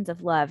expressions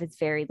of love is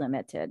very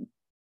limited.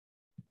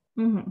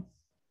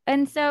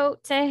 And so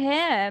to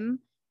him,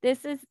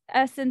 this is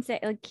a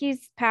sensation, like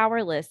he's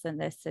powerless in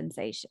this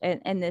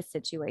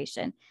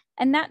situation.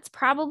 And that's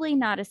probably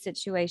not a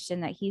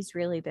situation that he's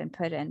really been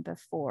put in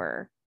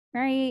before,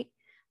 right?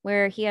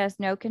 Where he has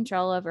no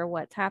control over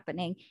what's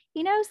happening.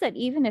 He knows that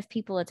even if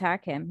people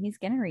attack him, he's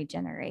going to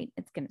regenerate.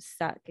 It's going to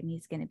suck and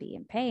he's going to be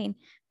in pain,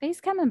 but he's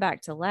coming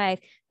back to life.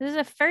 This is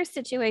the first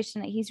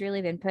situation that he's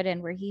really been put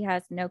in where he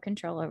has no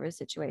control over the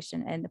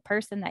situation. And the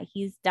person that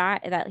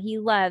that he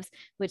loves,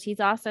 which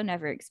he's also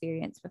never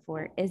experienced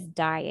before, is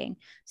dying.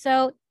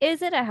 So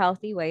is it a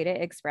healthy way to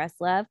express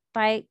love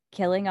by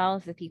killing all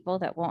of the people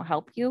that won't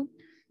help you?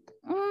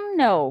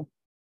 No.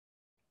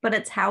 But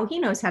it's how he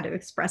knows how to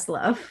express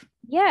love.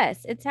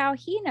 Yes, it's how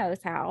he knows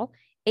how.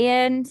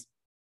 And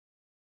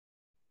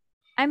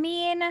I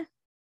mean,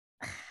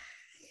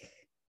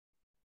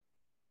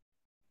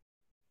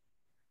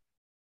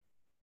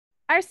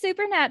 our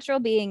supernatural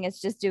being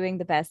is just doing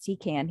the best he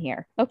can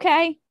here.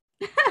 Okay.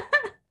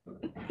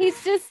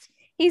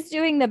 He's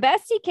doing the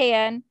best he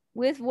can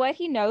with what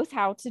he knows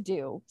how to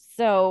do.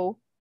 So,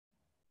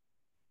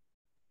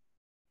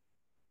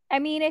 I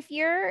mean, if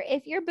you're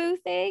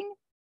boothing,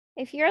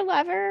 if your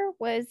lover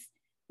was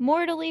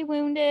mortally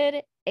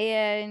wounded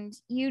and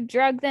you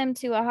drug them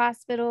to a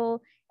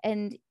hospital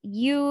and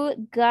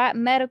you got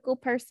medical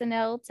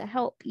personnel to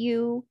help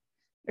you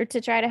or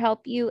to try to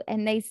help you,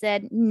 and they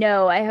said,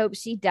 no, I hope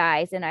she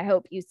dies and I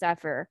hope you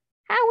suffer,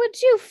 how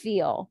would you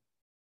feel?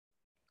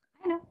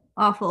 I know.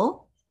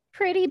 Awful.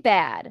 Pretty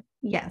bad.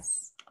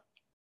 Yes.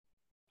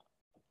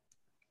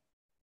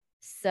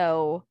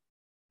 So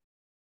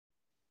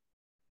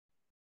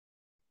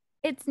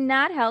it's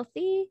not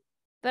healthy,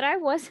 but I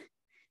was.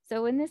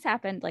 So when this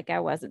happened, like, I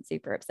wasn't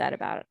super upset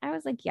about it. I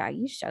was like, yeah,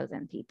 you show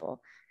them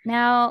people.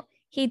 Now,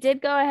 he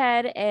did go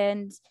ahead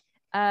and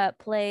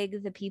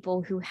plague the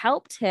people who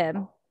helped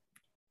him.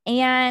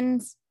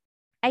 And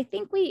I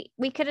think we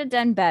could have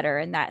done better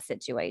in that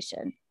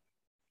situation.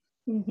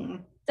 Mm-hmm.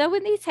 So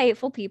when these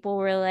hateful people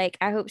were like,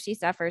 I hope she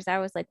suffers, I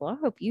was like, well, I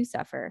hope you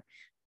suffer.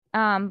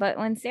 But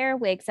when Sarah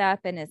wakes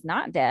up and is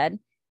not dead,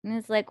 and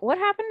is like, what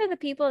happened to the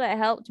people that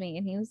helped me?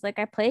 And he was like,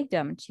 I plagued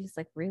them. And she was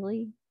like,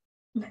 really?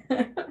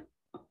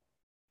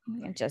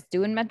 I'm just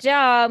doing my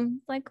job.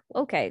 Like,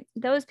 okay,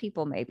 those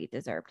people maybe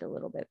deserved a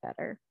little bit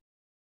better.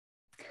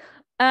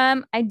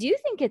 I do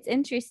think it's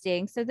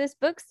interesting. So this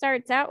book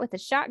starts out with a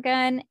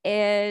shotgun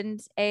and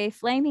a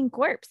flaming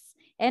corpse,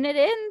 and it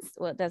ends,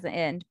 well, it doesn't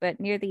end, but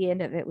near the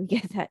end of it, we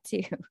get that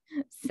too.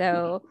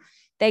 So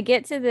they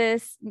get to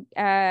this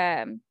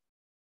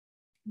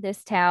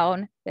this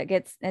town that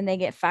gets, and they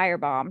get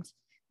firebombed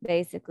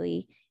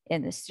basically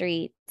in the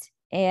street,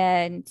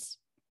 and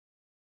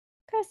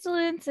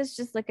Pestilence is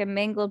just like a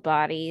mangled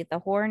body. The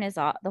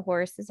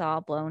horse is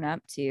all blown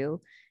up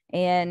too.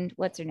 And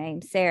what's her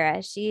name?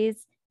 Sarah.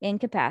 She's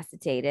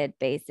incapacitated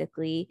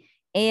basically.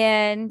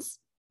 And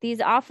these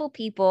awful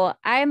people,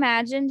 I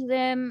imagined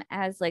them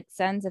as like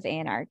Sons of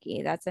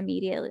Anarchy. That's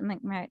immediately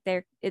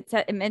like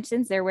it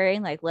mentions they're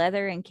wearing like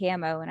leather and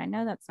camo. And I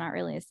know that's not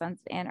really a Sons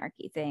of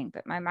Anarchy thing,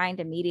 but my mind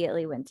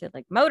immediately went to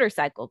like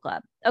Motorcycle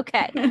Club.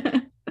 Okay.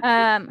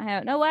 I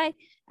don't know why.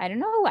 I don't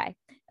know why.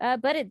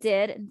 But it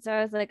did. And so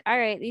I was like, all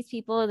right, these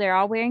people, they're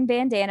all wearing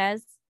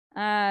bandanas.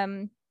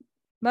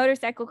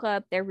 Motorcycle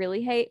Club, they're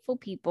really hateful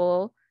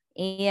people.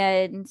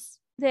 And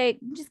they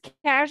just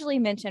casually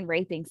mentioned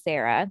raping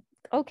Sarah.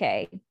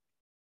 Okay.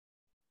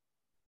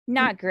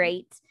 Not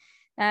great.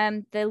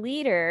 The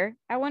leader,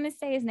 I want to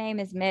say his name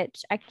is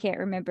Mitch. I can't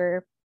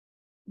remember.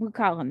 We'll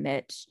call him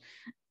Mitch.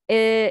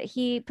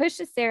 He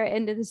pushes Sarah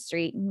into the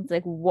street and he's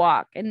like,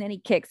 walk. And then he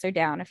kicks her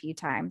down a few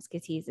times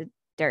because he's a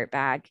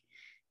dirtbag.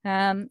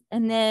 And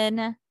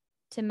then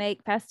to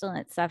make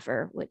Pestilence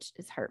suffer, which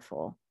is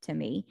hurtful to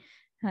me,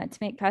 to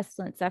make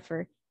Pestilence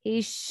suffer,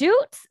 he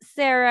shoots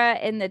Sarah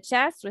in the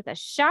chest with a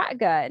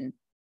shotgun.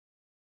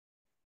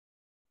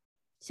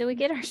 So we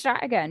get our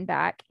shotgun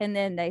back, and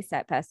then they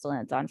set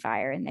Pestilence on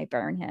fire and they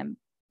burn him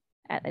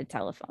at the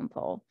telephone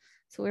pole.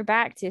 So we're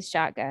back to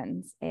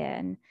shotguns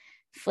and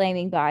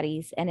flaming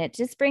bodies, and it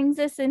just brings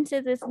us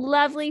into this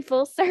lovely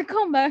full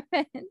circle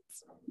moment.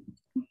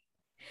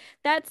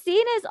 That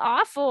scene is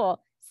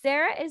awful.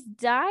 Sarah is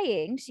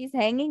dying. She's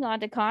hanging on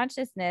to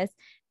consciousness.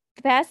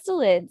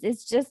 Pestilence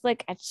is just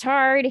like a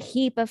charred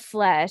heap of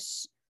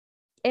flesh.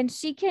 And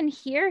she can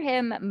hear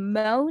him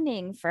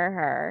moaning for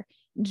her,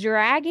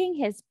 dragging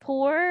his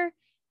poor,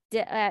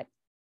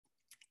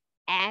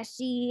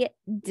 ashy,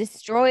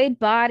 destroyed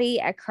body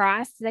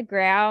across the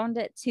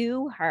ground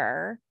to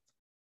her.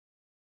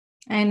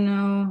 I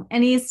know.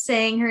 And he's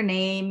saying her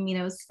name,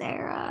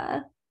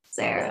 Sarah.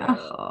 Sarah.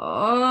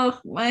 Oh,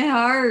 my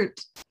heart.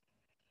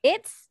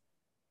 It's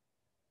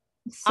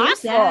so awful.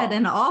 Sad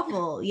and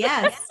awful.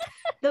 Yes.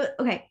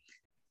 Okay.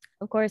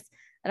 Of course,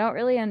 I don't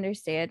really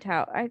understand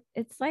how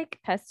it's like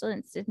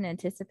Pestilence didn't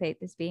anticipate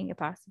this being a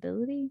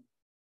possibility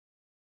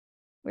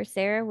where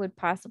Sarah would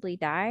possibly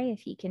die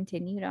if he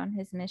continued on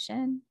his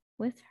mission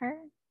with her.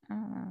 I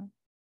don't know.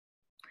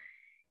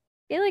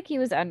 I feel like he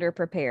was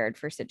underprepared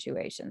for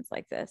situations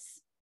like this.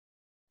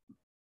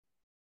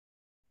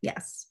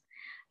 Yes.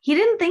 He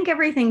didn't think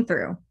everything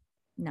through.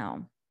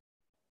 No.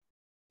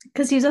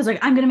 Because he was like,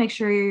 I'm going to make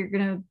sure you're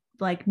going to,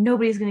 like,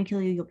 nobody's going to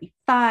kill you. You'll be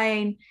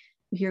fine.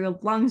 As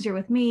long as you're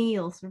with me,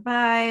 you'll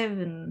survive.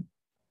 And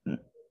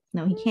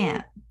no, he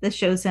can't. This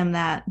shows him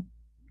that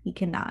he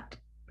cannot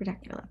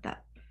protect her like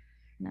that.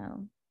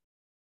 No.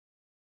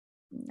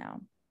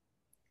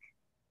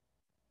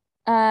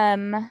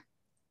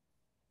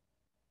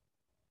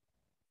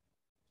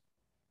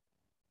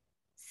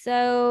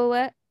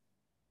 So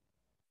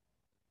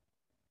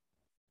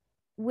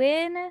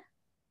when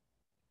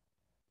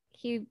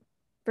he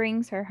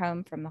brings her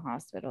home from the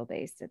hospital,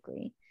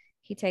 basically,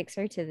 he takes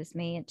her to this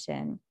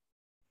mansion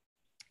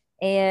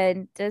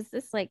and does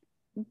this like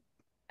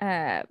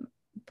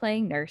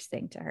playing nurse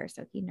thing to her.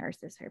 So he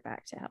nurses her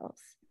back to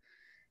health.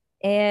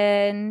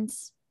 And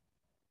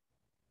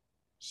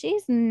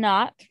she's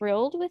not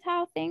thrilled with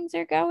how things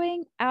are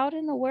going out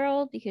in the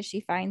world because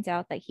she finds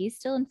out that he's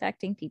still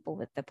infecting people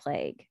with the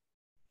plague.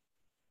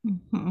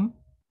 Mm-hmm.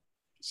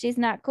 She's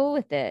not cool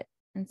with it.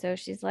 And so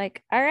she's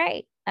like, all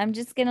right, I'm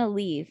just going to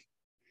leave.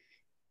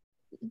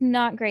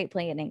 Not great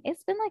planning.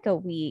 It's been like a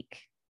week.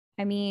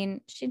 I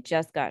mean, she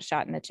just got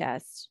shot in the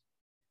chest.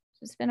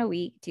 it's been a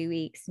week, 2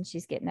 weeks, and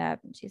she's getting up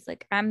and she's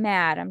like, I'm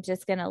mad. I'm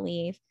just gonna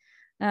leave.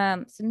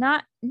 So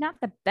not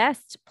the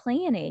best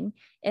planning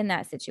in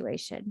that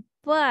situation,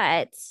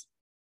 but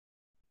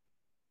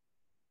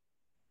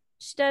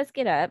she does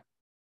get up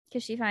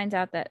because she finds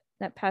out that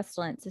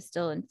pestilence is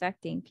still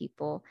infecting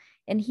people,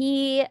 and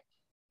he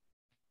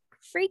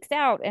freaks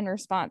out in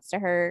response to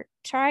her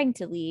trying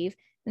to leave,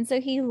 and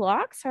so he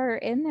locks her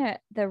in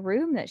the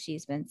room that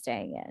she's been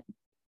staying in,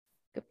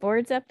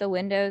 boards up the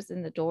windows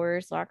and the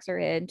doors, locks her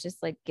in,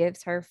 just like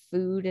gives her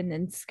food and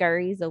then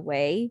scurries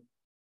away.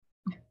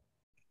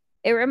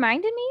 It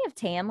reminded me of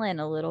Tamlin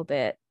a little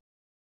bit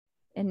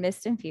in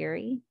Mist and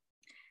Fury.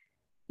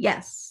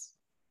 Yes.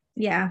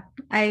 Yeah,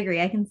 I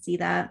agree. I can see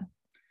that.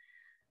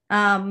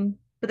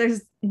 But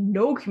there's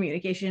no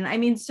communication. I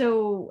mean,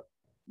 so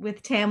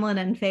with Tamlin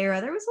and Feyre,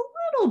 there was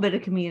a little bit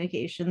of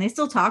communication. They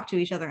still talked to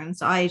each other and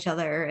saw each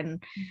other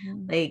and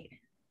like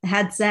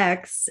had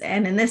sex.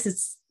 And in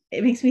this,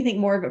 it makes me think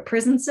more of a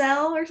prison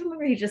cell or something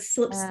where he just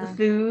slips the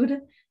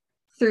food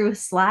through a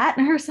slat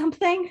or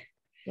something.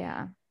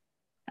 Yeah.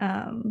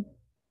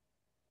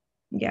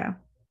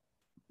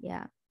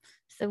 Yeah.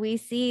 So we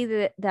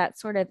see that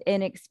sort of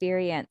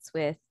inexperience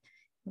with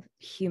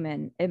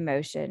human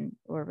emotion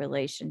or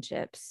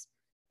relationships,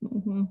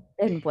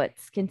 and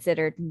what's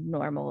considered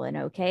normal and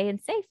okay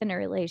and safe in a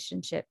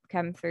relationship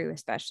come through,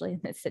 especially in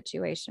this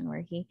situation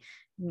where he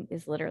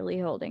is literally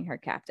holding her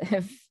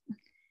captive.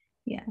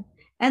 Yeah.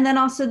 And then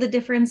also the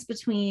difference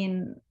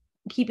between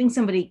keeping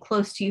somebody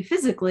close to you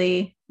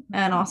physically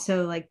and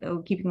also like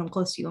keeping them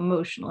close to you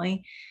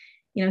emotionally.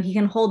 You know, he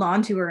can hold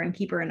on to her and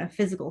keep her in a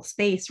physical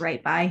space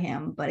right by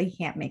him, but he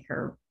can't make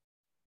her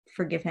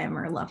forgive him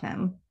or love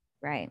him.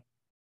 Right.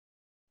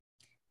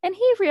 And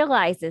he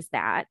realizes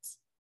that.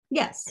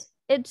 Yes.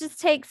 It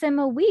just takes him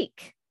a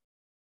week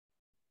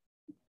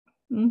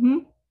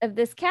of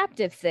this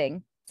captive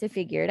thing to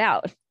figure it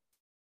out.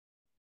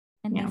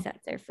 And he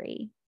sets her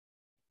free.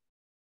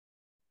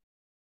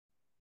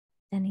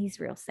 And he's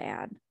real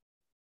sad.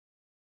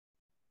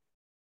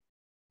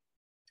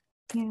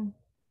 Yeah.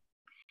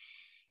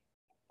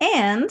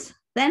 And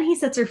then he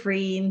sets her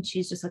free and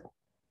she's just like,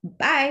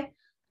 bye.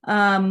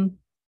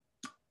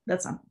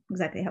 That's not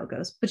exactly how it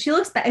goes, but she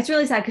looks back. It's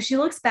really sad because she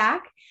looks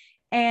back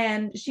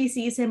and she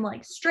sees him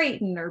like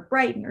straighten or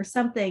brighten or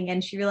something.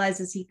 And she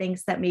realizes he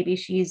thinks that maybe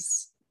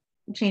she's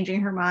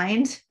changing her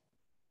mind.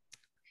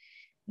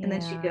 Yeah. And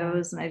then she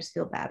goes, and I just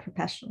feel bad for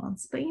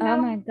Pestilence. But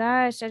oh my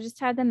gosh, I just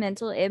had the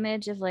mental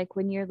image of like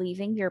when you're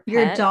leaving your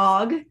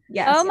dog.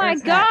 Yes. Oh my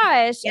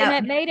gosh. Yep. And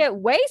it made it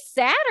way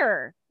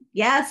sadder.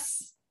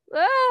 Yes.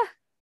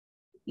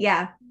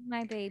 Yeah.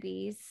 My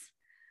babies.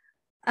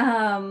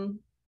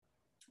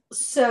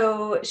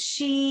 So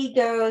she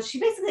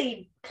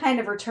basically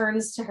kind of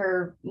returns to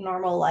her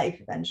normal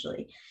life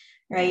eventually,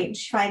 right?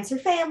 She finds her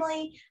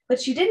family,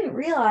 but she didn't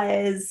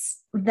realize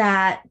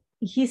that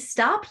he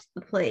stopped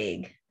the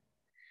plague.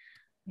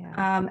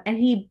 Yeah. And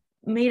he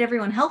made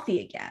everyone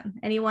healthy again.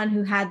 Anyone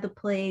who had the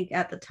plague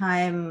at the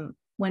time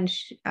when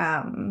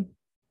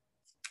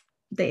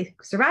they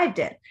survived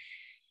it.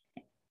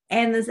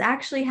 And this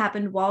actually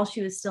happened while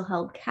she was still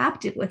held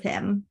captive with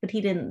him, but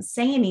he didn't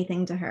say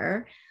anything to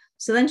her.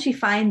 So then she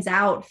finds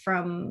out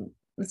from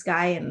this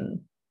guy,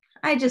 and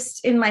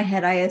in my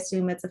head, I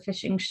assume it's a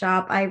fishing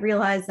shop. I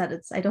realize that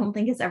I don't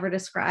think it's ever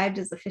described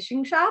as a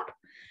fishing shop,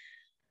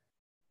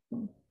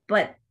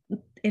 but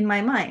in my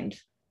mind,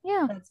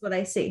 that's what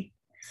I see.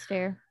 It's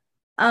fair.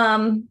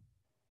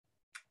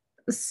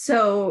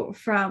 So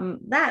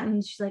from that,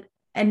 and she's like,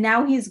 and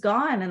now he's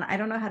gone and I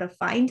don't know how to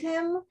find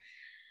him.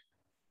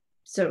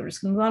 So we're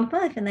just gonna go on with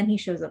life. And then he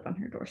shows up on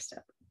her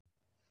doorstep.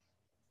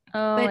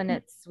 Oh, and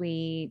it's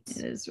sweet.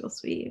 It is real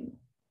sweet.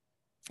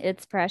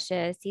 It's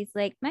precious. He's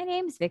like, my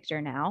name's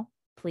Victor now,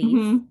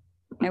 please.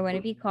 I want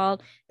to be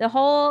called.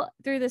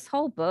 Through this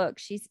whole book,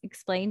 she's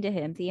explained to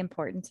him the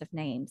importance of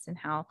names and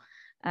how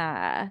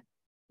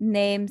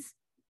names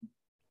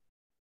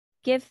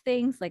give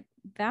things like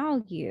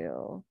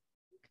value.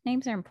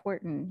 Names are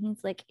important.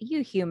 He's like,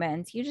 you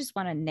humans, you just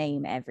want to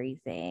name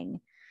everything.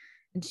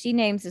 And she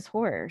names his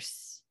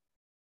horse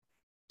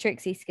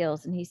Trixie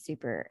Skills, and he's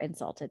super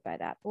insulted by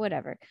that, but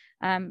whatever.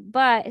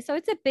 But so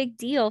it's a big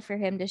deal for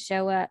him to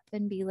show up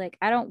and be like,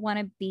 I don't want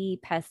to be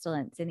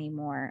Pestilence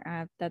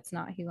anymore. That's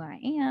not who I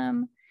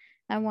am.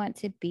 I want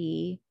to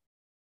be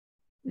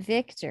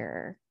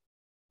Victor,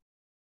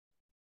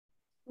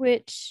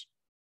 which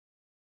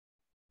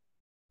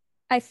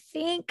I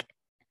think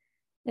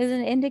is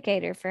an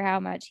indicator for how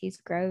much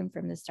he's grown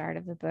from the start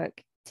of the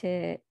book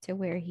to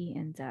where he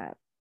ends up.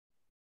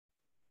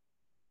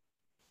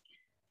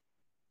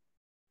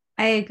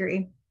 I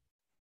agree.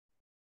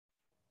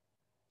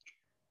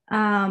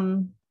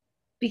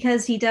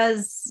 Because he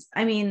does,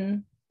 I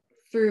mean,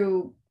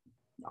 through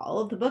all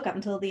of the book up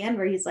until the end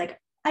where he's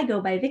like, I go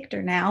by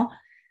Victor now.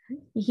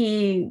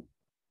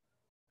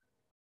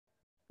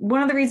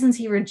 One of the reasons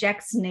he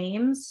rejects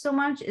names so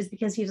much is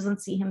because he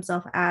doesn't see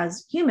himself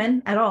as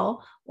human at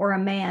all or a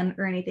man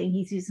or anything.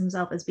 He sees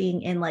himself as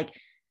being in like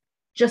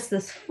just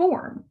this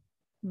form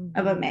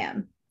of a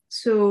man.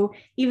 So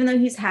even though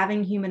he's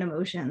having human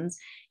emotions,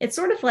 it's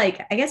sort of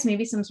like, I guess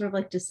maybe some sort of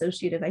like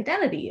dissociative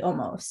identity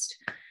almost.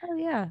 Oh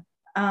yeah.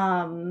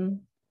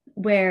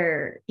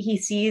 Where he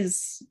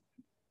sees,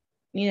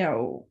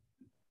 in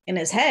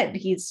his head,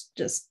 he's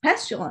just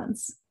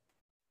pestilence.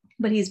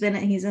 But he's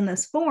in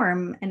this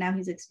form, and now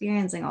he's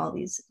experiencing all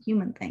these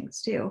human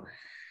things too.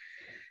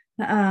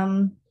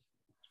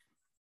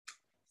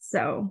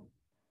 So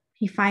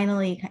he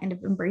finally kind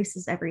of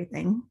embraces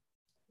everything.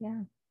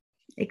 Yeah.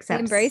 Except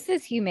he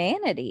embraces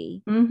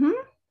humanity. Mm-hmm.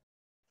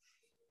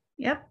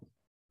 Yep.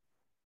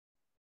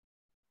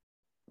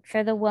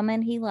 For the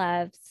woman he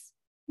loves.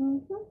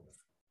 Mm-hmm.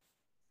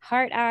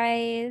 Heart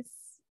eyes.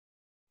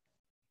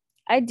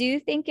 I do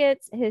think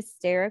it's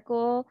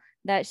hysterical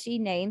that she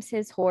names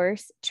his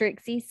horse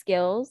Trixie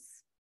Skills.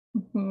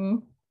 Mm-hmm.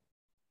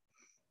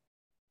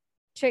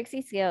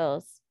 Trixie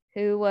Skills,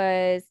 who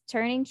was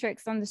turning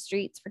tricks on the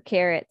streets for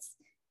carrots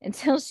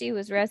until she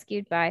was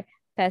rescued by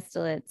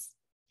Pestilence.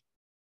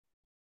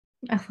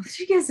 Oh,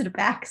 she gives it his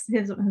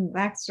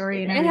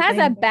backstory and It everything. has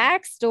a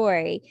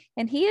backstory,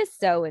 and he is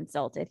so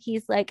insulted.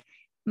 He's like,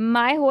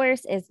 my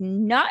horse is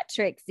not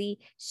Trixie.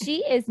 He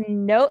is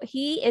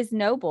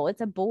noble.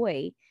 It's a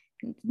boy,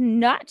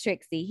 not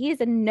Trixie. He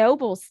is a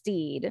noble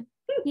steed.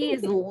 He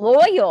is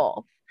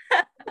loyal.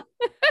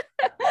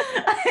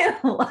 I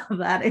love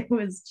that. It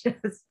was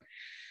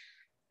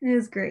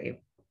great.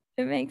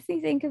 It makes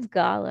me think of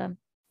Gollum.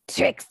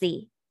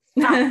 Trixie.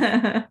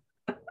 No.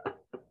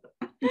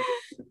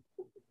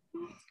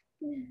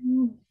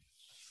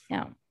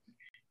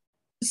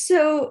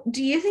 So,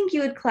 do you think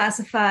you would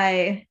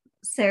classify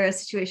Sarah's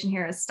situation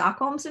here as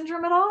Stockholm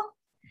syndrome at all?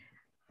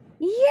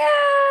 Yeah,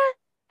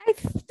 I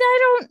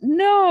don't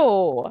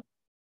know.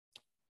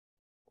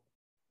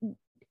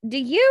 Do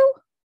you?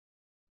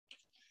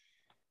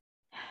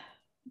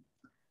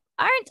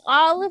 Aren't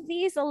all of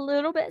these a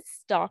little bit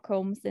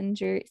Stockholm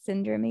syndrome?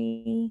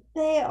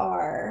 They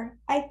are.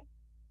 I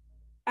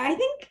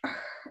think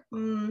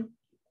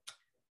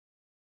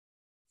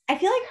I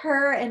feel like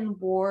her and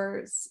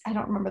War's, I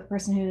don't remember the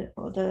person who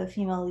the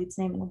female lead's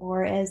name in the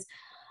War is,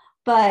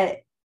 but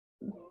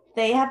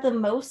they have the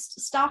most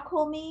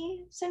Stockholm-y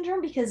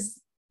syndrome because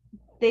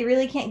they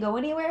really can't go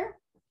anywhere.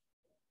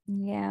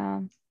 Yeah.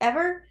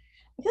 Ever.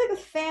 I feel like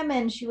with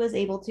famine, she was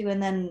able to,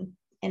 and then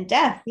in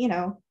death,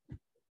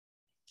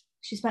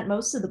 she spent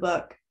most of the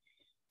book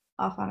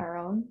off on her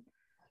own,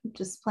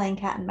 just playing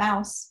cat and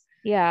mouse.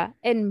 Yeah.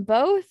 In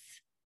both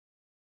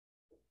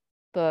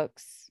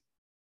books,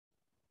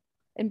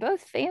 in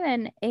both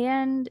famine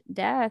and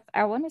death,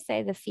 I want to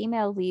say the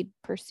female lead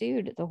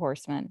pursued the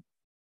horseman.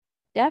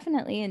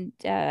 Definitely in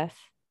death.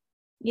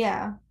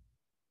 Yeah.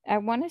 I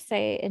want to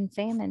say in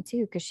famine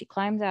too, because she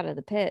climbs out of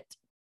the pit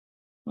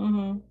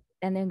and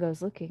then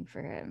goes looking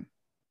for him.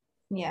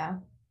 Yeah.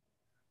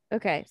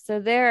 Okay,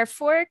 so there are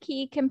 4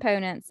 key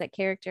components that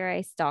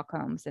characterize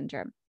Stockholm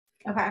syndrome.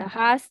 Okay. The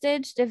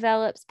hostage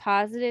develops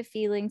positive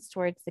feelings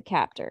towards the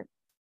captor.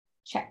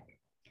 Check.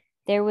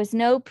 There was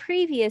no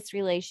previous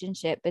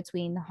relationship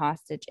between the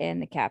hostage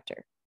and the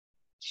captor.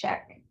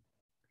 Check.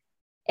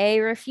 A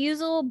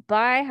refusal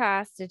by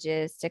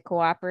hostages to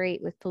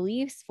cooperate with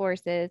police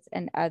forces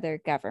and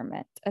other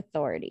government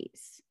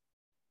authorities.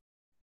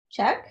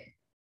 Check.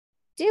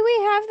 Do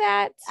we have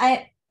that?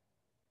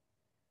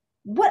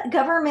 What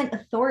government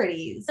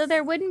authorities? So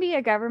there wouldn't be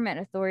a government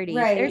authority.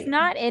 Right. There's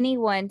not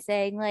anyone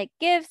saying like,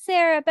 give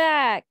Sarah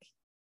back.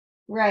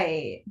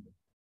 Right.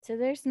 So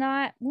there's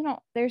not,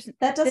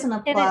 that doesn't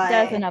apply. And it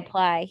doesn't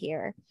apply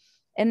here.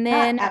 And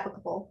then not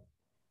applicable.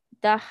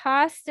 The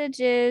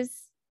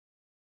hostages.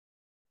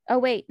 Oh,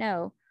 wait,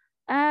 no.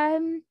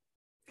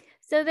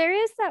 So there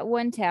is that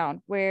one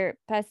town where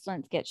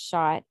Pestilence gets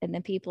shot, and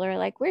then people are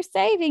like, we're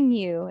saving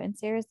you. And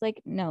Sarah's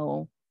like,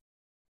 no,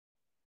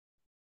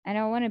 I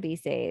don't want to be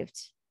saved.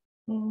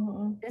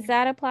 Mm-hmm. Does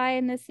that apply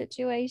in this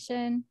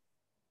situation?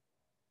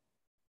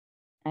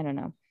 I don't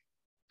know.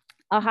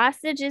 A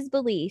hostage's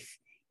belief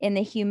in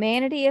the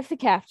humanity of the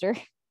captor,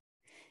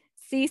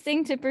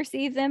 ceasing to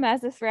perceive them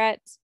as a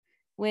threat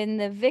when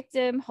the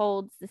victim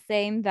holds the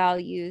same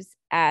values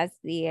as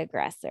the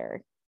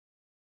aggressor.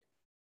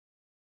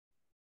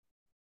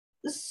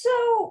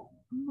 So,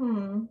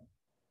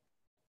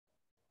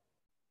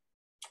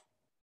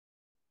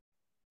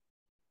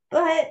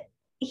 but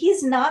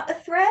he's not a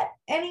threat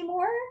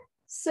anymore.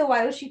 So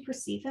why would she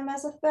perceive him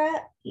as a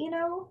threat,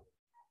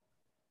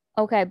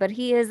 Okay, but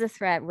he is a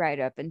threat right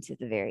up into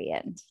the very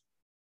end.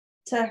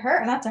 To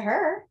her, not to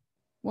her.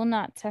 Well,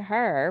 not to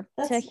her,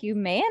 to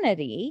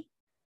humanity.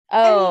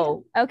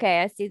 Oh, I mean,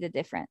 okay. I see the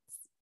difference.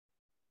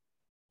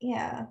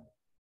 Yeah.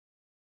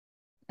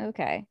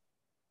 Okay.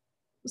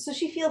 So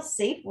she feels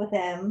safe with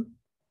him.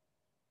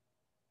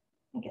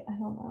 I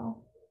don't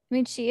know. I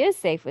mean, she is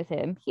safe with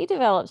him. He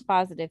develops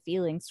positive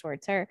feelings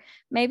towards her.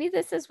 Maybe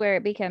this is where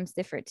it becomes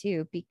different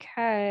too,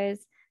 because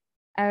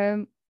I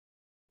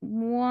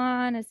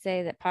want to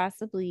say that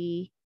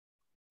possibly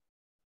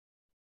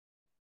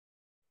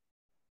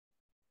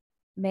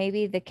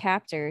maybe the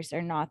captors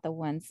are not the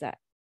ones that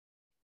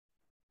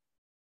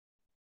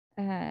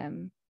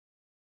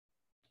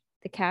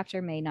the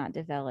captor may not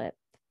develop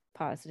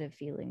positive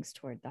feelings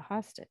toward the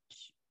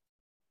hostage.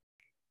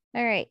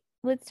 All right,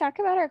 let's talk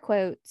about our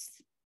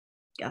quotes.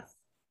 Yes.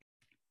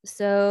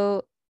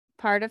 So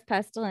part of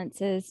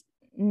Pestilence's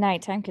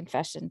nighttime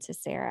confession to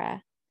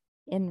Sarah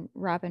in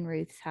Robin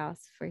Ruth's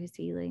house for his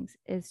feelings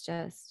is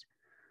just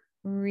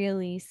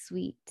really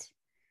sweet.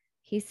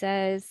 He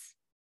says,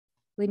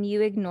 "When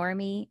you ignore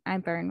me, I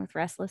burn with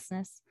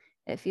restlessness.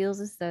 It feels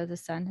as though the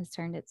sun has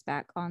turned its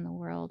back on the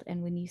world.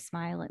 And when you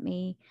smile at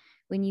me,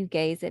 when you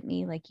gaze at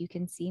me like you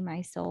can see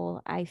my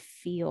soul, I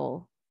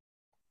feel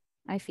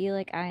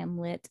like I am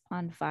lit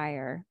on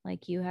fire,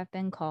 like you have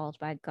been called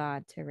by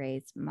God to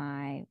raise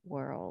my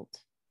world."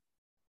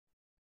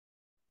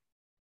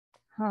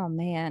 Oh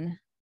man.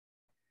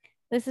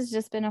 This has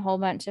just been a whole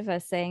bunch of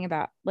us saying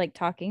about, like,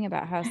 talking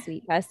about how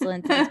sweet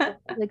Pestilence is.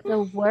 Like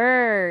the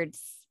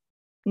words.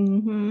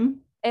 Mm-hmm.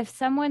 If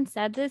someone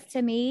said this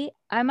to me,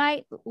 I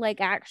might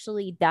like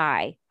actually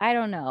die. I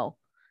don't know.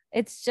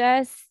 It's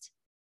just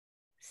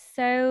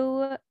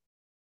so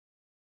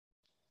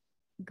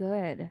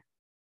good.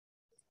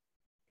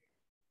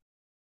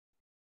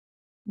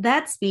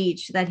 That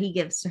speech that he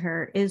gives to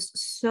her is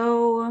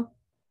so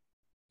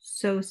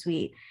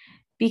sweet,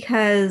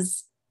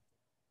 because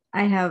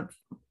I have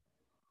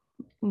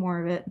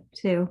more of it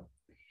too.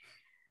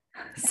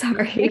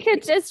 Sorry. You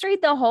could just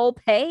read the whole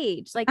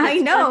page. Like, I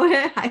know.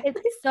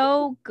 It's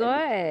so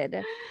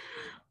good.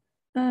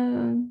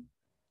 So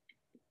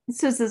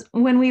it says,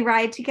 "When we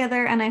ride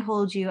together and I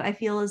hold you, I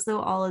feel as though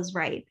all is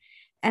right.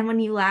 And when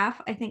you laugh,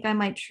 I think I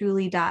might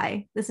truly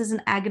die. This is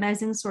an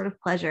agonizing sort of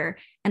pleasure,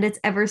 and it's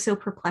ever so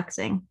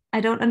perplexing. I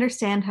don't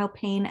understand how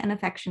pain and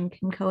affection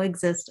can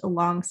coexist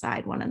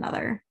alongside one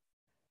another."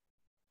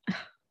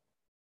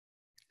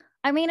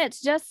 I mean, it's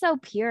just so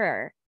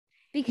pure,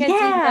 because we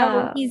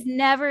know he's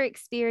never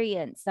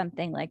experienced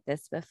something like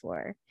this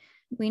before.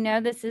 We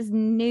know this is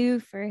new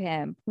for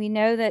him. We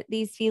know that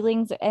these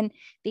feelings, and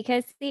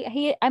because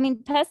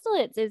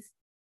Pestilence is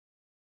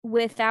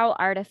without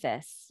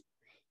artifice.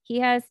 He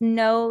has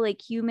no like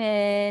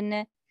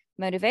human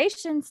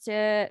motivations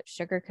to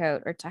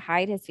sugarcoat or to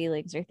hide his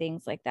feelings or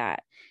things like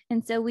that.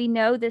 And so we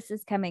know this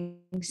is coming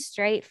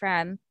straight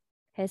from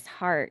his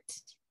heart.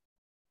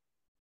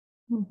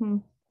 Mm-hmm.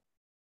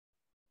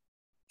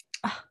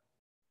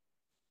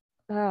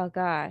 Oh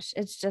gosh,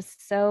 it's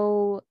just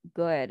so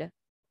good.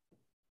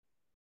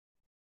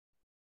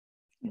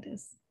 It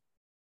is.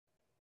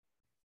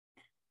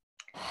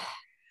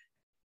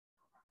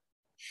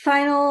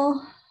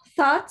 Final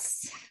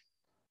thoughts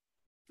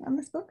on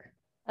this book?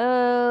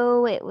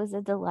 Oh, it was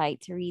a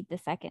delight to read the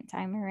second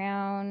time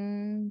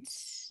around. I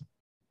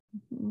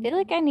feel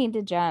like I need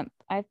to jump.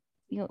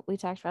 We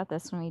talked about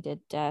this when we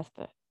did Death,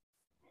 but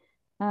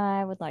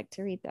I would like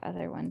to read the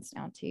other ones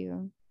now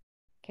too.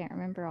 Can't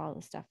remember all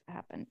the stuff that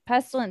happened.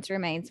 Pestilence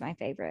remains my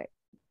favorite.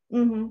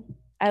 Mm-hmm.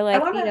 I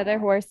like the other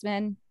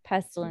Horsemen.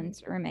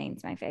 Pestilence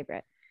remains my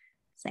favorite.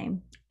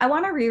 Same. I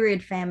want to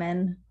reread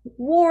Famine.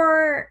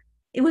 War,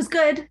 it was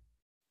good.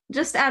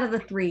 Just out of the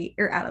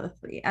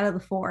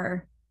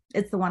four,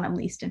 it's the one I'm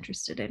least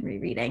interested in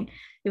rereading.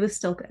 It was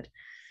still good.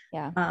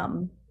 Yeah.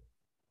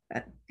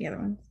 But the other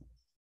ones.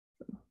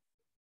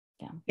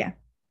 Yeah.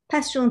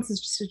 Pestilence is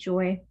just a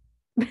joy.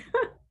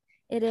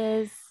 It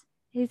is.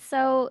 He's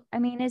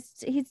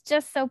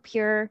just so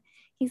pure.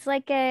 He's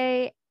like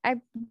a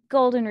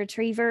golden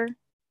retriever,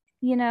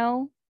 you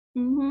know?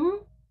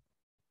 Mm-hmm.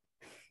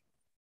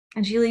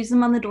 And she leaves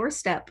him on the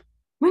doorstep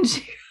when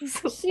she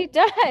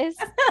does.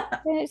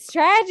 And it's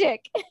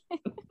tragic.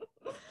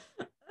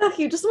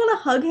 You just want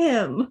to hug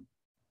him.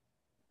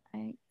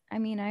 I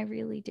mean, I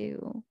really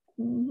do.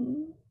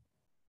 Mm-hmm.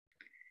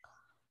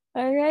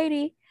 All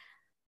righty.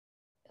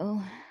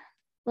 Oh,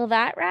 well,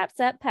 that wraps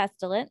up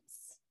Pestilence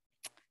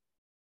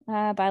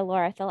by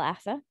Laura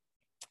Thalassa.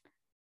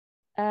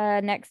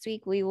 Next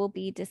week, we will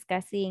be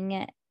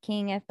discussing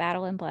King of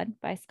Battle and Blood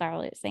by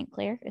Scarlett St.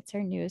 Clair. It's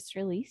her newest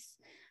release.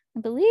 I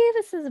believe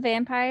this is a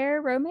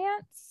vampire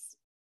romance.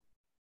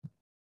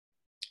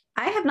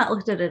 I have not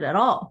looked at it at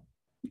all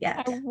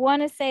yet. I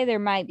want to say there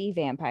might be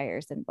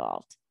vampires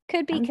involved.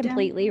 Could be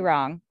completely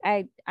wrong.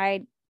 I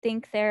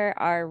think there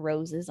are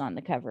roses on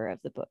the cover of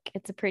the book.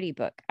 It's a pretty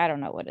book. I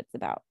don't know what it's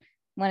about.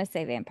 I want to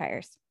say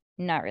vampires.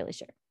 Not really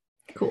sure.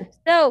 Cool.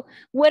 So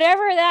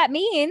whatever that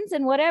means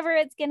and whatever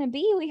it's going to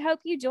be, we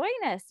hope you join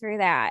us for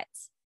that.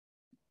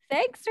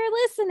 Thanks for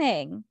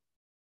listening.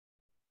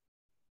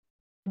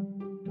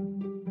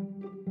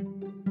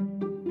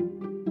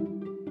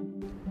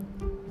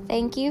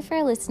 Thank you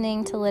for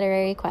listening to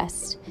Literary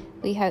Quest.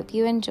 We hope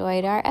you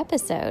enjoyed our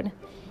episode.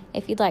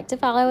 If you'd like to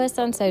follow us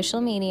on social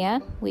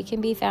media, we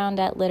can be found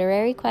at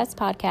Literary Quest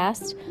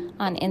Podcast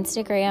on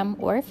Instagram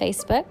or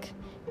Facebook.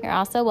 You're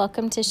also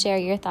welcome to share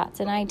your thoughts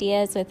and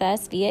ideas with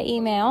us via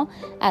email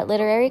at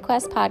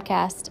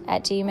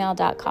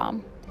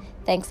literaryquestpodcast@gmail.com.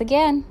 Thanks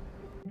again.